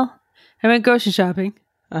 Well, I went grocery shopping.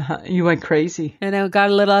 You went crazy. And I got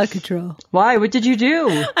a little out of control. Why? What did you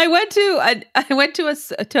do? I went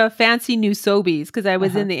to a fancy new Sobeys because I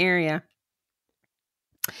was in the area.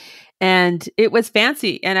 And it was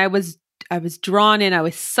fancy and I was drawn in, I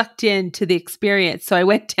was sucked into the experience. So I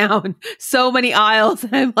went down so many aisles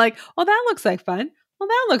and I'm like, "Oh, that looks like fun. Well,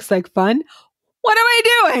 that looks like fun. What am I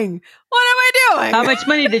doing? What am I doing?" How much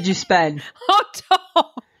money did you spend? Oh, don't.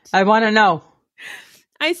 I want to know.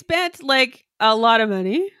 I spent like a lot of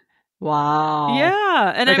money. Wow.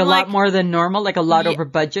 Yeah. And like I'm a lot more than normal, like a lot over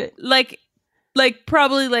budget. Like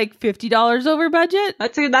probably like $50 over budget.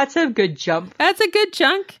 That's a good jump. That's a good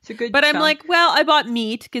chunk. It's a good But chunk. I'm like, well, I bought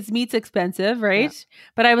meat because meat's expensive, right? Yeah.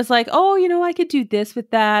 But I was like, oh, I could do this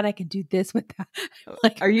with that. I can do this with that.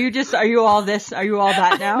 Like, are you all this? Are you all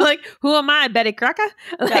that now? Like, who am I, Betty Crocker?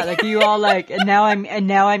 Yeah, like you all like, and now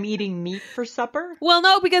I'm eating meat for supper? Well,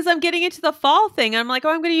 no, because I'm getting into the fall thing. I'm like, oh,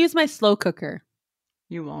 I'm going to use my slow cooker.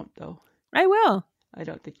 You won't though. I will. I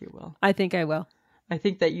don't think you will. I think I will. I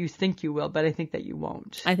think that you think you will, but I think that you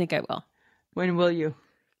won't. I think I will. When will you?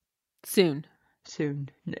 Soon.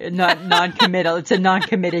 Not non-committal. It's a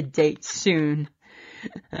non-committed date. Soon.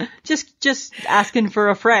 Just asking for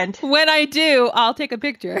a friend. When I do, I'll take a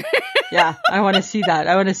picture. Yeah, I want to see that.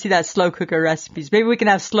 I want to see that slow cooker recipes. Maybe we can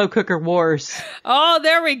have slow cooker wars. Oh,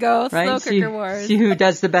 there we go. Right? Slow cooker wars. See who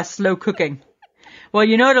does the best slow cooking. Well,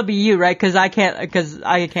 it'll be you, right? Because I can't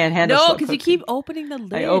handle. No, because you keep opening the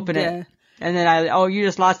lid. I open it. And then you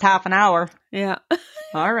just lost half an hour. Yeah.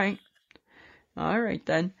 All right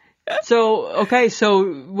then.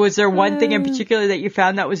 So was there one thing in particular that you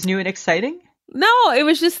found that was new and exciting? No, it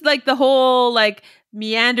was just like the whole like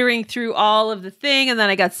meandering through all of the thing, and then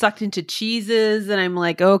I got sucked into cheeses, and I'm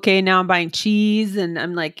like, okay, now I'm buying cheese, and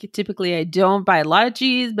I'm like, typically I don't buy a lot of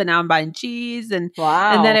cheese, but now I'm buying cheese, and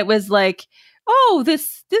and then it was like, oh,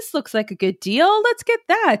 this looks like a good deal, let's get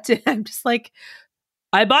that. And I'm just like,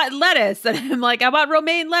 I bought lettuce, and I'm like, I bought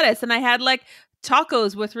romaine lettuce, and I had like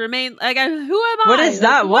tacos with romaine. Like, who am I? What is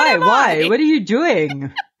that? Like, Why? What are you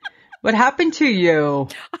doing? What happened to you?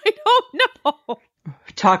 I don't know.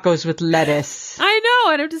 Tacos with lettuce. I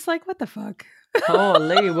know, and I'm just like, what the fuck?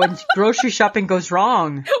 Holy, when grocery shopping goes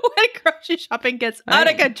wrong. When grocery shopping gets out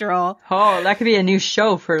of control. Oh, that could be a new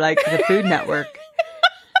show for like the Food Network.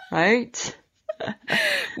 Right?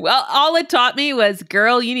 Well, all it taught me was,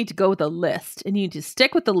 girl, you need to go with a list, and you need to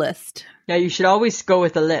stick with the list. Yeah, you should always go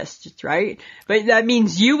with a list, right? But that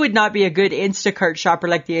means you would not be a good Instacart shopper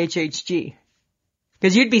like the HHG.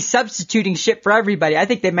 Because you'd be substituting shit for everybody. I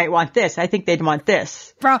think they might want this. I think they'd want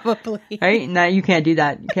this. Probably. Right? No, you can't do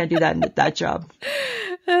that. You can't do that in that job.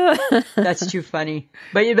 That's too funny.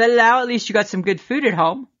 But now at least you got some good food at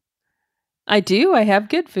home. I do. I have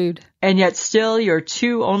good food. And yet still your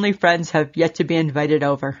two only friends have yet to be invited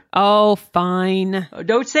over. Oh, fine.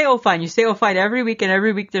 Don't say, oh, fine. You say, oh, fine every week, and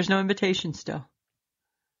every week there's no invitation still.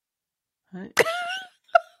 Right?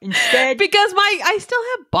 Instead. Because I still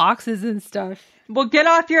have boxes and stuff. Well, get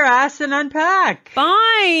off your ass and unpack.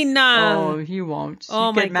 Fine. Oh, you won't. Oh,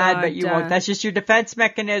 you get mad, but you won't. That's just your defense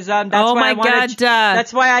mechanism. That's oh, why my God.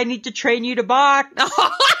 That's why I need to train you to box.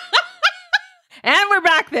 And we're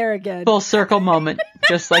back there again. Full circle moment.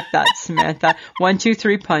 Just like that, Samantha. 1, 2,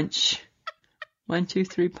 3, punch. 1, 2,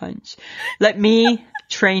 3, punch. Let me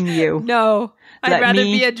train you. No. I'd rather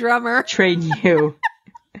be a drummer. Train you.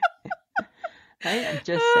 I'm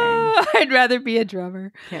just saying. I'd rather be a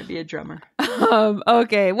drummer. Can't be a drummer.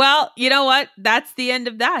 Okay. Well, you know what? That's the end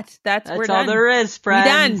of that. That's we're done. All there is,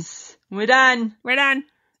 friends. We're done. We're done.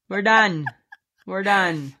 We're done. We're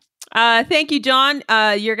done. Thank you, John.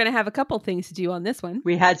 You're going to have a couple things to do on this one.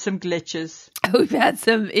 We had some glitches. We've had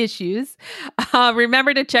some issues.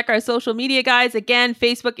 Remember to check our social media, guys. Again,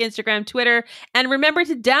 Facebook, Instagram, Twitter. And remember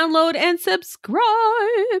to download and subscribe.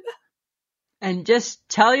 And just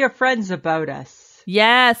tell your friends about us.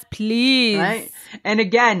 Yes, please. Right? And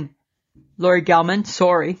again, Lori Gelman,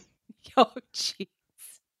 sorry. Oh, jeez.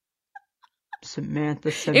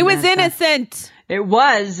 Samantha. It was innocent. It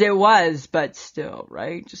was, but still,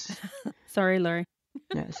 right? Just sorry, Lori.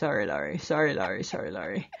 Yeah, sorry,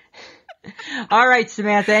 Lori. All right,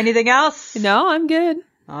 Samantha, anything else? No, I'm good.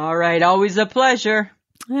 All right, always a pleasure.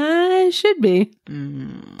 It should be.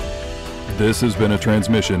 This has been a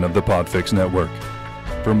transmission of the Podfix Network.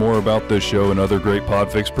 For more about this show and other great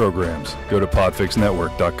Podfix programs, go to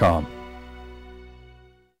podfixnetwork.com.